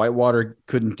that Whitewater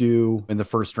couldn't do in the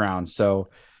first round. So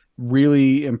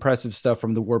really impressive stuff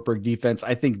from the Wartburg defense.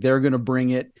 I think they're going to bring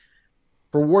it.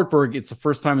 For Wartburg, it's the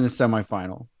first time in the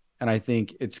semifinal, and I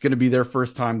think it's going to be their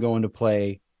first time going to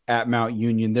play at Mount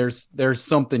Union. There's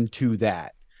something to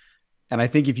that. And I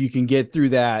think if you can get through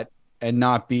that and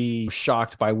not be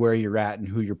shocked by where you're at and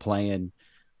who you're playing.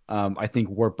 I think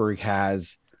Wartburg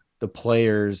has the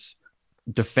players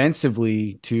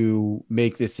defensively to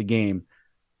make this a game.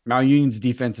 Mount Union's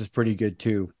defense is pretty good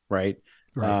too, right?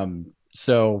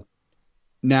 So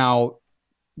now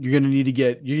you're going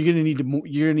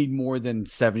to need more than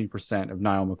 70% of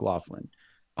Niall McLaughlin.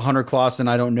 Hunter Clausen,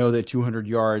 I don't know that 200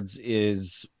 yards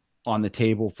is on the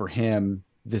table for him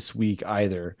this week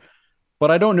either.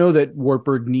 But I don't know that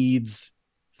Wartburg needs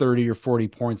 30 or 40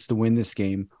 points to win this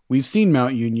game. We've seen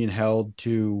Mount Union held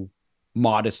to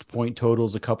modest point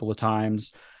totals a couple of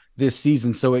times this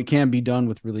season, so it can be done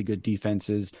with really good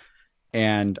defenses.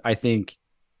 And I think,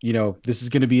 this is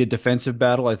going to be a defensive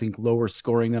battle. I think lower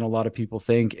scoring than a lot of people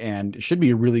think, and it should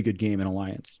be a really good game in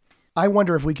Alliance. I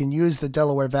wonder if we can use the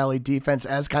Delaware Valley defense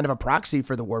as kind of a proxy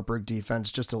for the Wartburg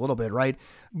defense just a little bit, right?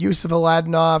 Yusuf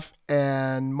Aladinoff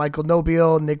and Michael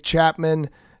Nobile, Nick Chapman,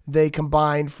 they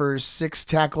combined for 6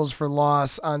 tackles for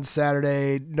loss on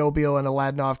Saturday. Nobile and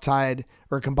Aladinoff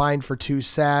combined for 2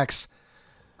 sacks.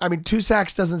 I mean, 2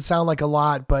 sacks doesn't sound like a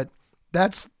lot, but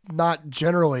that's not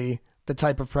generally the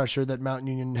type of pressure that Mount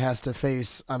Union has to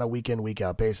face on a week in, week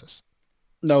out basis.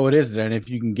 No, it isn't. And if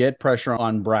you can get pressure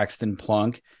on Braxton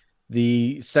Plunk,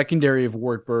 the secondary of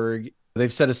Wartburg,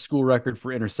 they've set a school record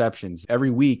for interceptions.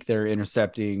 Every week they're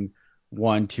intercepting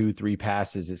 1, 2, 3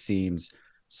 passes, it seems.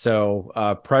 So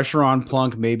pressure on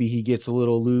Plunk. Maybe he gets a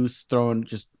little loose, throwing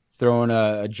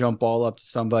a jump ball up to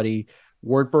somebody.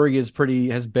 Wartburg has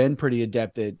been pretty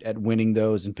adept at winning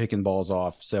those and picking balls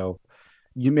off. So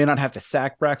you may not have to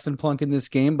sack Braxton Plunk in this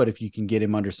game, but if you can get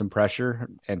him under some pressure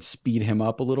and speed him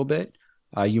up a little bit,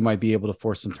 you might be able to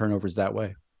force some turnovers that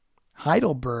way.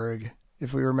 Heidelberg,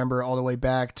 if we remember all the way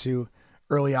back to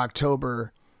early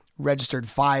October, registered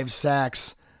 5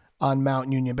 sacks on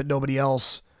Mount Union, but nobody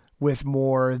else with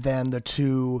more than the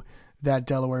 2 that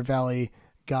Delaware Valley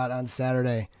got on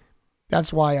Saturday.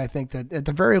 That's why I think that at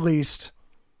the very least,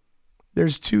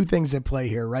 there's 2 things at play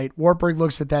here, right? Wartburg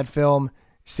looks at that film,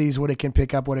 sees what it can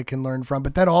pick up, what it can learn from,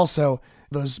 but then also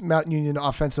those Mount Union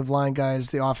offensive line guys,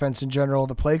 the offense in general,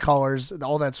 the play callers,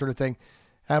 all that sort of thing,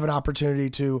 have an opportunity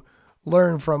to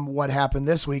learn from what happened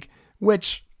this week,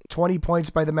 which 20 points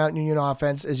by the Mount Union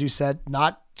offense, as you said,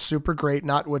 not super great,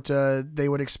 not what they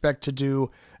would expect to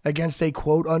do against a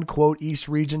quote-unquote East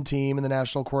Region team in the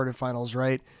national quarterfinals,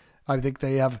 right? I think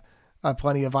they have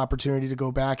plenty of opportunity to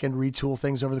go back and retool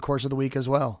things over the course of the week as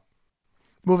well.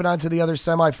 Moving on to the other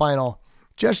semifinal,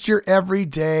 just your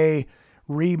everyday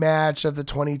rematch of the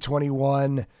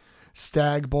 2021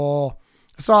 Stag Bowl.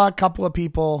 I saw a couple of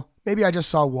people, maybe I just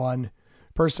saw one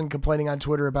person complaining on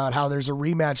Twitter about how there's a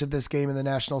rematch of this game in the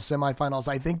national semifinals.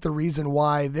 I think the reason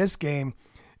why this game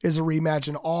is a rematch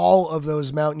and all of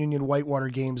those Mount Union Whitewater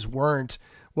games weren't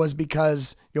was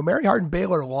because Mary Hardin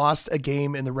Baylor lost a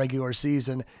game in the regular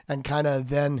season and kind of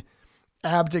then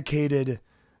abdicated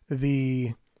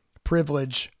the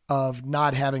privilege of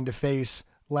not having to face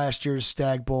last year's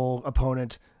Stag Bowl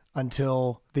opponent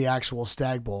until the actual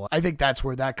Stag Bowl. I think that's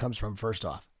where that comes from, first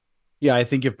off. Yeah, I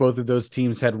think if both of those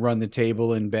teams had run the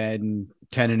table and been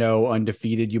 10-0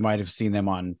 undefeated, you might have seen them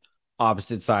on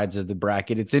opposite sides of the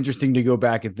bracket. It's interesting to go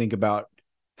back and think about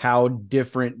how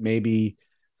different maybe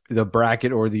the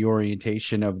bracket or the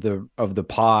orientation of the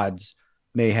pods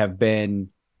may have been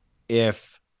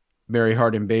if Mary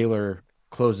Hardin Baylor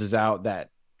closes out that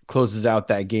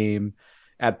game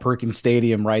at Perkins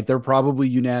Stadium, right? They're probably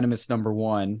unanimous number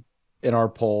 1 in our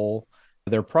poll.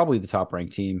 They're probably the top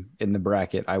ranked team in the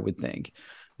bracket, I would think.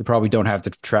 They probably don't have to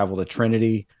travel to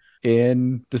Trinity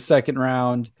in the second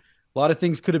round. A lot of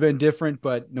things could have been different,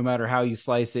 but no matter how you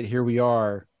slice it, here we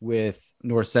are with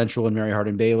North Central and Mary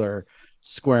Hardin Baylor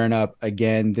squaring up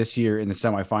again this year in the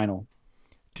semifinal.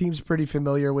 Teams pretty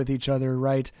familiar with each other,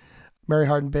 right? Mary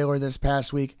Hardin Baylor this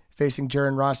past week facing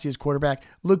Jaron Rosty as quarterback.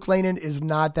 Luke Lanin is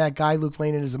not that guy. Luke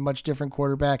Lanin is a much different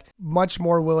quarterback, much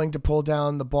more willing to pull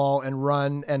down the ball and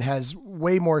run, and has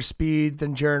way more speed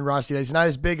than Jaron Rosty. He's not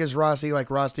as big as Rosty, like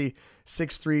Rosty,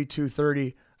 6'3",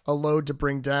 230, a load to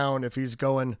bring down if he's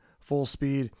going full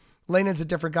speed. Lanin's a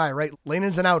different guy, right?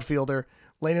 Lanin's an outfielder.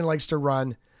 Lanin likes to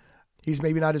run. He's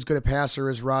maybe not as good a passer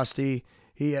as Rosty.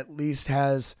 He at least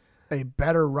has a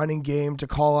better running game to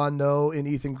call on, though, in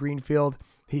Ethan Greenfield.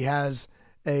 He has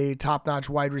a top-notch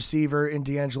wide receiver in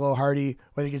D'Angelo Hardy,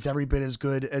 who I think is every bit as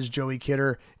good as Joey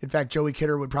Kidder. In fact, Joey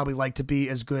Kidder would probably like to be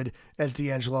as good as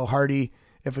D'Angelo Hardy,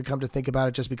 if we come to think about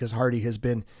it, just because Hardy has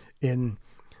been in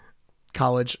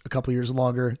college a couple years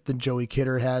longer than Joey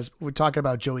Kidder has. We're talking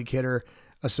about Joey Kidder,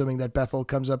 assuming that Bethel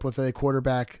comes up with a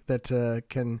quarterback that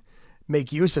can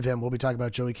make use of him. We'll be talking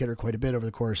about Joey Kidder quite a bit over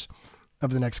the course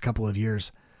of the next couple of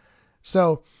years.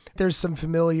 So there's some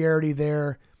familiarity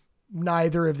there.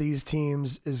 Neither of these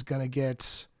teams is going to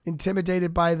get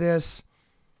intimidated by this.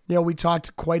 We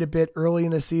talked quite a bit early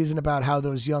in the season about how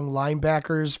those young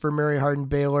linebackers for Mary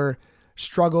Hardin-Baylor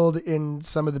struggled in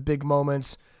some of the big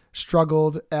moments,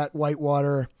 struggled at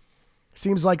Whitewater.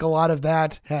 Seems like a lot of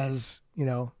that has,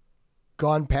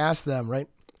 gone past them, right?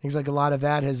 Seems like a lot of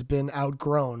that has been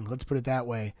outgrown. Let's put it that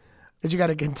way. But you got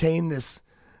to contain this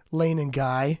Lanen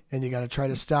guy, and you got to try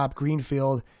to stop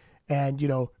Greenfield and,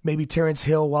 maybe Terrence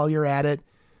Hill while you're at it,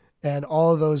 and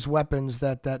all of those weapons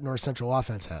that North Central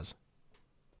offense has.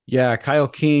 Yeah, Kyle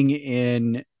King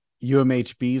in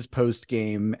UMHB's post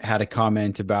game had a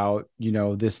comment about,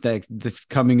 this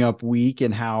coming up week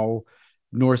and how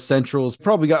North Central's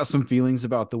probably got some feelings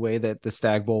about the way that the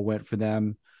Stag Bowl went for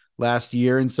them last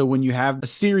year. And so when you have a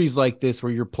series like this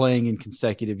where you're playing in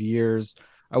consecutive years,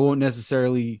 I won't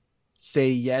necessarily say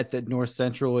yet that North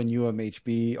Central and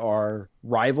UMHB are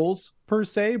rivals per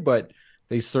se, but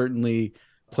they certainly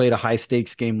played a high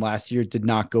stakes game last year. It did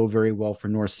not go very well for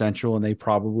North Central, and they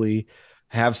probably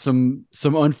have some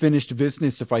unfinished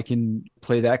business, if I can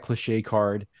play that cliche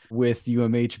card, with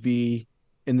UMHB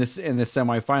in the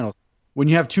semifinals. When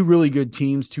you have two really good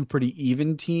teams, two pretty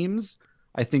even teams,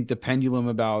 I think the pendulum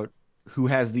about who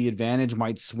has the advantage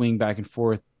might swing back and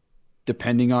forth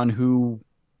depending on who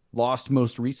lost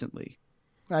most recently.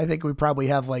 I think we probably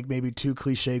have maybe two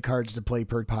cliche cards to play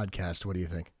per podcast. What do you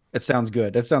think? That sounds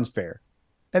good. That sounds fair.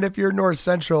 And if you're North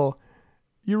Central,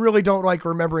 you really don't like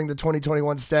remembering the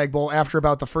 2021 Stag Bowl after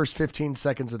about the first 15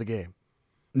 seconds of the game.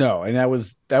 No, and that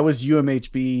was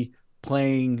UMHB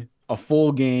playing a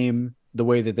full game the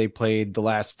way that they played the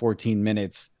last 14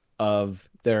 minutes of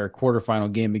their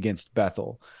quarterfinal game against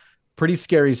Bethel. Pretty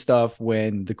scary stuff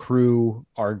when the Crew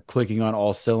are clicking on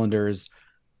all cylinders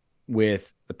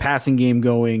with the passing game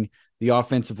going, the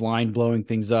offensive line blowing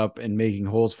things up and making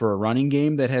holes for a running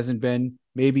game that hasn't been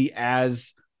maybe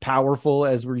as powerful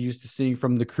as we're used to seeing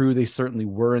from the Crew. They certainly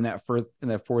were in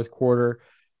that fourth quarter.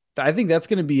 I think that's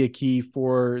going to be a key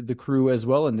for the Crew as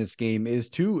well in this game, is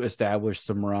to establish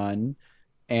some run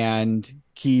and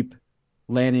keep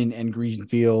Lanen and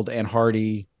Greenfield and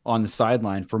Hardy on the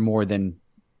sideline for more than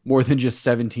just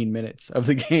 17 minutes of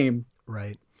the game.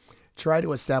 Right. Try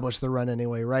to establish the run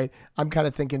anyway, right? I'm kind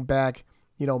of thinking back,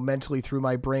 mentally through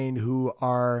my brain, who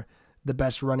are the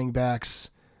best running backs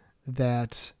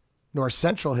that North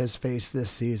Central has faced this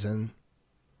season.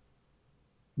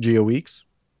 Geo Weeks.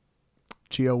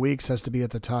 Geo Weeks has to be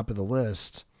at the top of the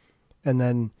list. And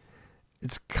then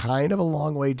it's kind of a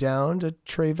long way down to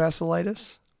Trey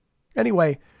Vassilitis.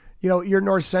 Anyway, you're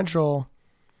North Central.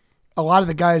 A lot of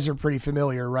the guys are pretty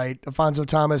familiar, right? Alfonso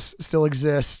Thomas still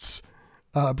exists.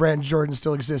 Brandon Jordan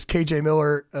still exists. KJ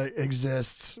Miller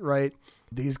exists, right?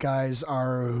 These guys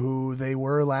are who they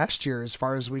were last year, as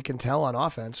far as we can tell on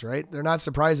offense, right? They're not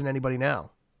surprising anybody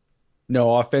now.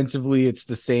 No, offensively, it's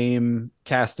the same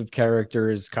cast of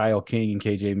characters: Kyle King and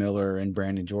KJ Miller and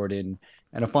Brandon Jordan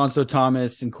and Alfonso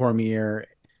Thomas and Cormier.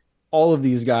 All of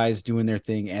these guys doing their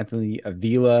thing. Anthony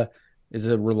Avila is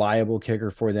a reliable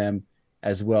kicker for them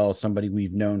as well, somebody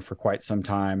we've known for quite some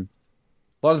time.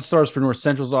 A lot of the stars for North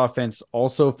Central's offense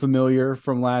also familiar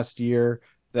from last year.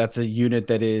 That's a unit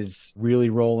that is really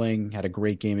rolling, had a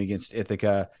great game against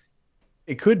Ithaca.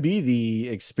 It could be the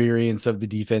experience of the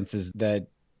defenses that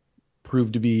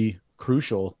proved to be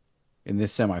crucial in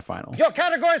this semifinal. Your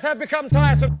categories have become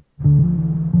tiresome.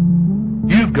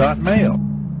 You've got mail.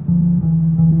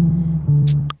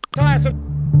 Tiresome.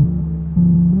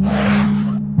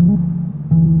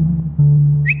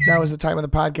 Now is the time of the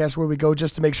podcast where we go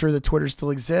just to make sure that Twitter still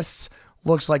exists.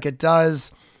 Looks like it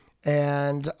does.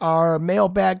 And our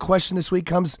mailbag question this week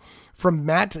comes from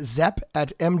Matt Zepp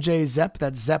at MJ Zepp.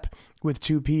 That's Zepp with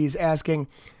 2 P's, asking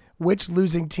which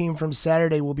losing team from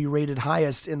Saturday will be rated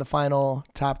highest in the final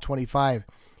top 25.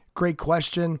 Great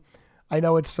question. I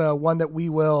know it's one that we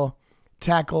will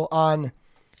tackle on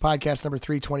podcast number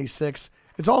 326.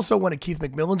 It's also one of Keith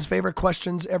McMillan's favorite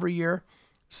questions every year.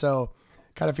 So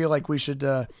kind of feel like we should,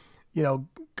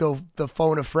 go the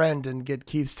phone a friend and get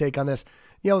Keith's take on this.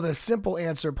 The simple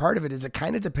answer part of it is it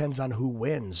kind of depends on who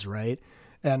wins, right?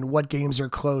 And what games are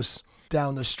close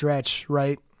down the stretch,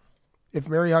 right? If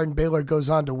Mary Hardin-Baylor goes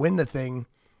on to win the thing,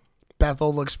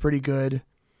 Bethel looks pretty good.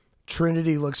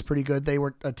 Trinity looks pretty good. They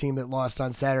were a team that lost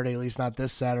on Saturday, at least not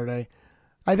this Saturday.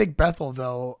 I think Bethel,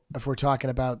 though, if we're talking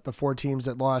about the 4 teams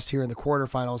that lost here in the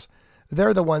quarterfinals,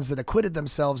 they're the ones that acquitted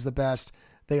themselves the best.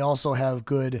 They also have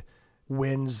good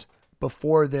wins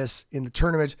before this in the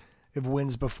tournament, have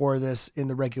wins before this in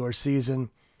the regular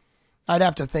season. I'd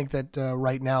have to think that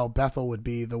right now Bethel would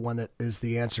be the one that is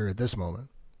the answer at this moment.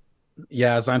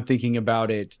 Yeah, as I'm thinking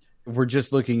about it, if we're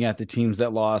just looking at the teams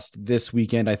that lost this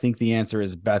weekend, I think the answer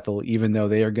is Bethel, even though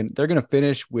they're going to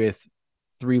finish with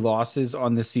 3 losses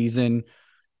on the season.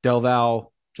 Del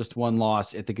Val, just 1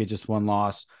 loss. Ithaca, just 1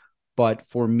 loss. But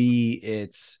for me,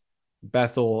 it's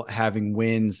Bethel having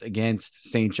wins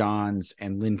against St. John's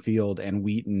and Linfield and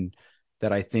Wheaton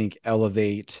that I think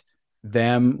elevate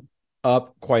them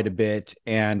up quite a bit.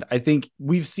 And I think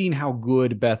we've seen how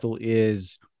good Bethel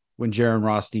is when Jaron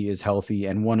Rosti is healthy.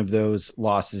 And one of those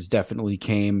losses definitely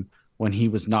came when he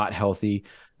was not healthy.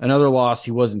 Another loss, he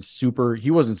wasn't super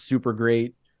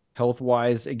great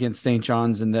health-wise against St.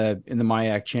 John's in the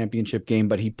MIAC championship game,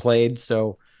 but he played,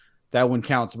 so that one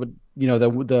counts. But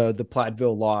the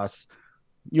Platteville loss,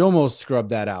 you almost scrubbed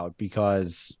that out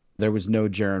because there was no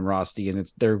Jaron Rosti,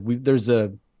 and there's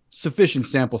a sufficient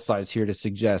sample size here to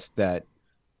suggest that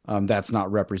that's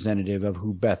not representative of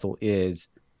who Bethel is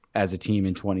as a team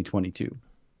in 2022.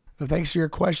 So thanks for your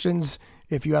questions.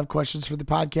 If you have questions for the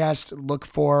podcast, look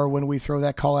for when we throw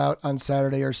that call out on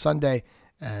Saturday or Sunday,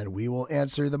 and we will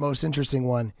answer the most interesting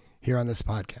one here on this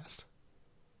podcast.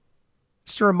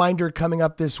 Just a reminder, coming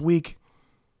up this week,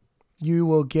 you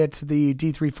will get the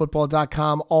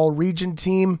D3Football.com all-region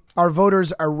team. Our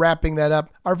voters are wrapping that up.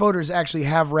 Our voters actually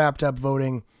have wrapped up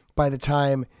voting by the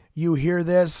time you hear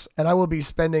this, and I will be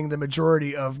spending the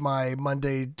majority of my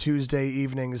Monday, Tuesday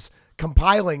evenings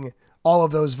compiling all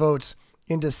of those votes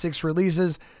into 6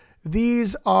 releases.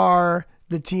 These are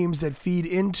the teams that feed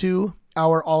into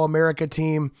our All-America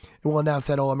team, and we'll announce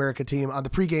that All-America team on the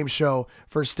pregame show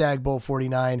for Stag Bowl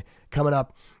 49 coming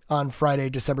up on Friday,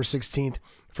 December 16th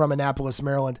from Annapolis,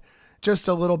 Maryland. Just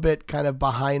a little bit kind of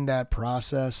behind that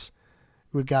process.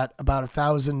 We've got about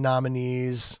 1,000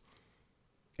 nominees.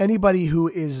 Anybody who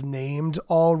is named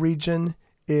All-Region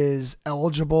is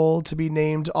eligible to be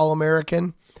named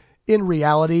All-American. In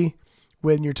reality,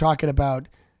 when you're talking about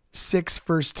 6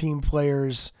 first-team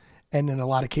players and in a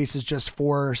lot of cases just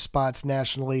 4 spots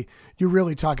nationally, you're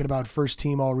really talking about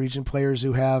first-team All-Region players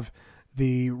who have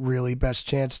the really best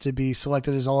chance to be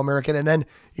selected as All-American. And then,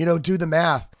 do the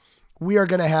math. We are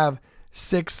going to have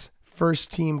 6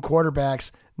 first-team quarterbacks.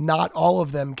 Not all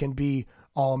of them can be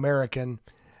All-American.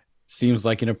 Seems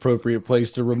like an appropriate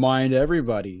place to remind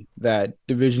everybody that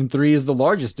Division III is the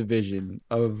largest division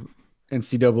of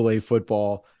NCAA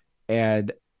football,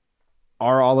 and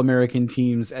our All-American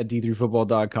teams at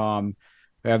D3Football.com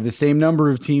have the same number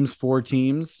of teams, 4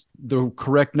 teams, the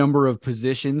correct number of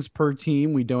positions per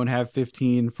team. We don't have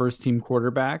 15 first-team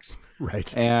quarterbacks.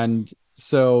 Right. And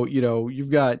so,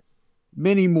 you've got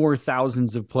many more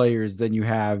thousands of players than you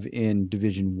have in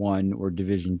Division I or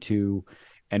Division II.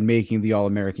 And making the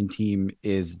All-American team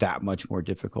is that much more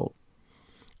difficult.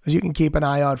 As you can keep an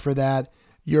eye out for that.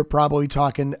 You're probably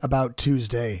talking about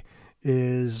Tuesday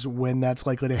is when that's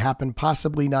likely to happen,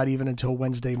 possibly not even until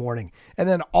Wednesday morning. And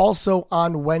then also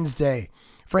on Wednesday,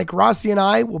 Frank Rossi and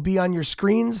I will be on your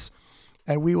screens,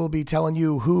 and we will be telling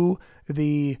you who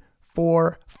the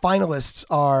 4 finalists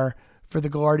are for the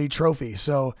Gagliardi Trophy.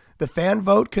 So the fan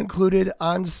vote concluded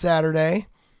on Saturday.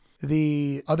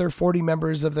 The other 40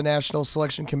 members of the National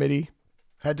Selection Committee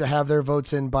had to have their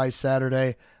votes in by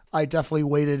Saturday. I definitely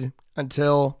waited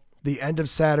until the end of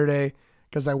Saturday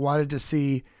because I wanted to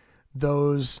see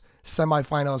those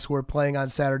semifinalists who are playing on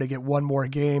Saturday get one more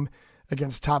game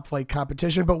against top flight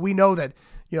competition. But we know that,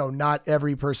 not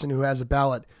every person who has a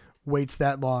ballot waits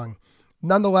that long.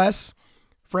 Nonetheless,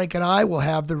 Frank and I will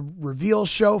have the reveal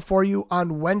show for you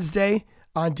on Wednesday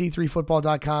on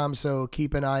D3Football.com. So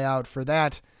keep an eye out for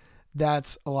that.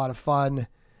 That's a lot of fun.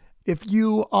 If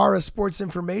you are a sports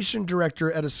information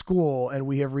director at a school and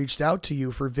we have reached out to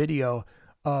you for video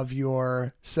of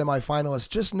your semifinalists,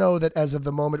 just know that as of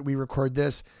the moment we record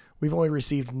this, we've only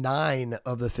received 9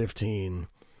 of the 15.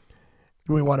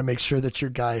 We want to make sure that your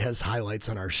guy has highlights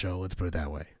on our show. Let's put it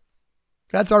that way.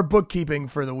 That's our bookkeeping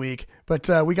for the week, but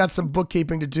we got some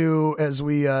bookkeeping to do as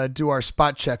we do our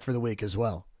spot check for the week as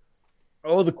well.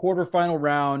 Oh, the quarterfinal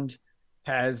round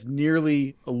has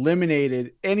nearly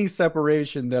eliminated any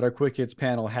separation that our Quick Hits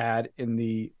panel had in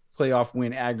the playoff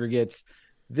win aggregates.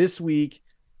 This week,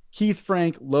 Keith,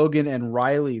 Frank, Logan, and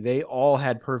Riley, they all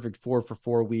had perfect 4 for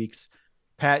 4 weeks.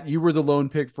 Pat, you were the lone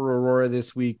pick for Aurora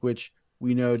this week, which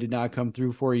we know did not come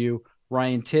through for you.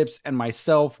 Ryan Tips and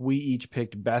myself, we each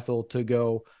picked Bethel to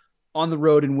go on the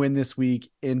road and win this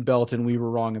week in Belton. We were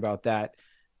wrong about that.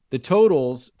 The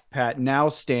totals, Pat, now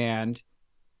stand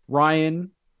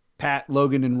Ryan, Pat,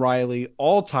 Logan, and Riley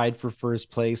all tied for first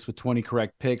place with 20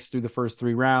 correct picks through the first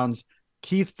 3 rounds.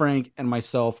 Keith, Frank, and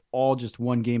myself all just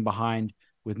 1 game behind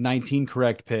with 19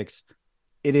 correct picks.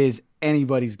 It is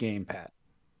anybody's game, Pat.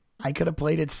 I could have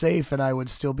played it safe and I would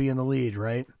still be in the lead,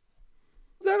 right?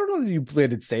 I don't know that you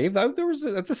played it safe.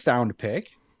 That's a sound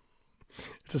pick.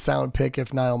 It's a sound pick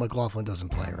if Niall McLaughlin doesn't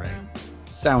play, right?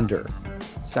 Sounder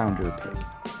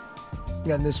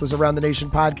pick. And this was Around the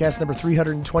Nation podcast number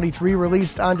 323,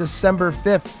 released on December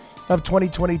 5th of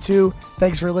 2022.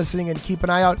 Thanks for listening, and keep an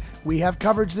eye out. We have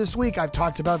coverage this week. I've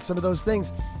talked about some of those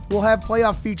things. We'll have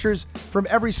playoff features from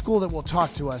every school that will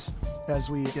talk to us as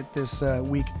we get this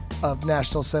week of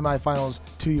national semifinals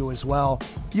to you as well.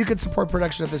 You can support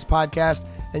production of this podcast,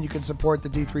 and you can support the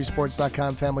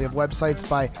D3Sports.com family of websites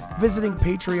by visiting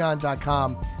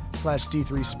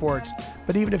patreon.com/D3Sports.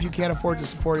 But even if you can't afford to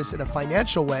support us in a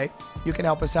financial way, you can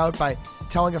help us out by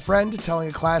telling a friend, telling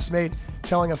a classmate,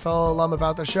 telling a fellow alum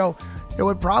about the show. It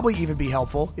would probably even be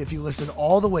helpful if you listen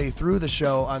all the way through the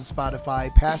show on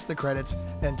Spotify, past the credits,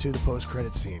 and to the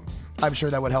post-credit scene. I'm sure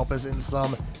that would help us in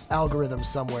some algorithm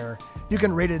somewhere. You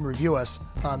can rate and review us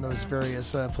on those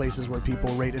various places where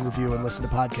people rate and review and listen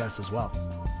to podcasts as well.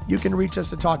 You can reach us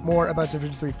to talk more about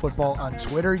Division III football on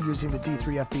Twitter using the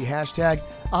D3FB hashtag.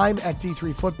 I'm at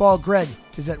D3Football. Greg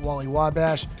is at Wally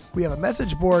Wabash. We have a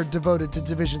message board devoted to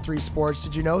Division III sports.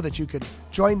 Did you know that you could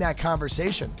join that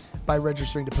conversation by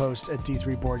registering to post at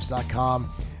D3Boards.com?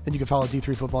 And you can follow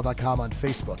D3Football.com on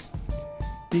Facebook.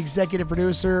 The executive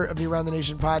producer of the Around the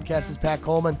Nation podcast is Pat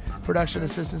Coleman. Production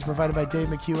assistance provided by Dave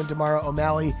McHugh and Damara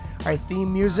O'Malley. Our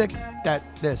theme music,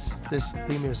 this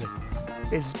theme music,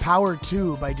 is Power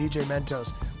 2 by DJ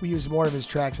Mentos. We use more of his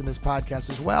tracks in this podcast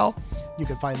as well. You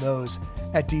can find those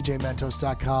at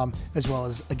djmentos.com as well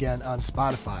as, again, on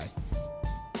Spotify.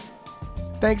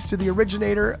 Thanks to the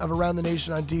originator of Around the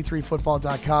Nation on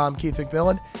D3Football.com, Keith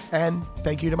McMillan, and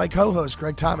thank you to my co-host,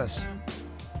 Greg Thomas,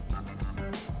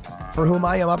 for whom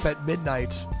I am up at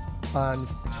midnight on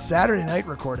Saturday night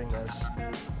recording this.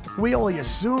 We only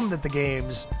assume that the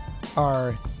games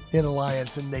are in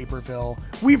Alliance and Naperville.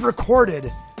 We've recorded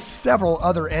several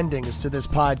other endings to this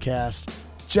podcast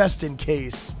just in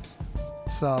case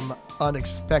some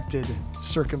unexpected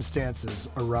circumstances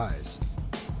arise.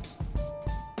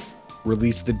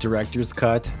 Release the director's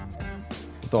cut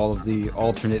with all of the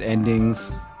alternate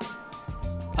endings.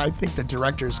 I think the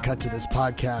director's cut to this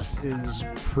podcast is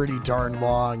pretty darn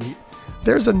long.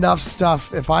 There's enough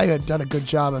stuff. If I had done a good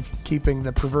job of keeping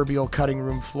the proverbial cutting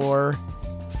room floor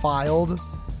filed,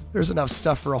 there's enough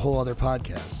stuff for a whole other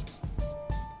podcast.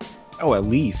 Oh, at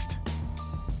least.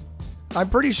 I'm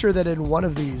pretty sure that in one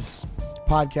of these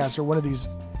podcasts or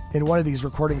in one of these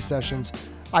recording sessions,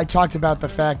 I talked about the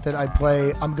fact that I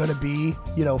play I'm Gonna Be,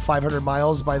 500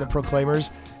 Miles by the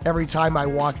Proclaimers every time I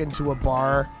walk into a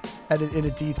bar in a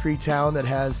D3 town that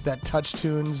has that Touch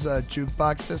Tunes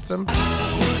jukebox system.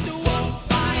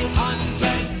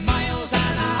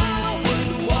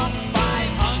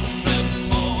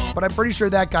 But I'm pretty sure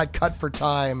that got cut for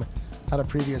time on a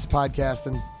previous podcast,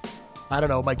 and I don't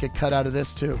know, it might get cut out of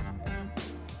this too.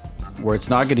 Where it's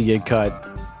not going to get cut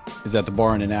is at the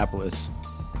bar in Annapolis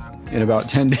in about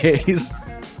 10 days.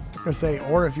 I'm going to say,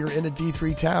 or if you're in a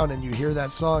D3 town and you hear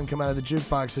that song come out of the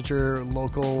jukebox at your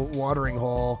local watering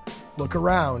hole, look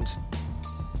around.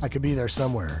 I could be there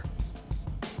somewhere.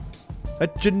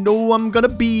 But you know I'm going to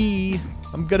be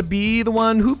the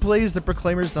one who plays the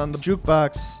Proclaimers on the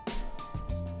jukebox.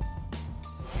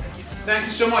 Thank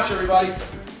you so much, everybody.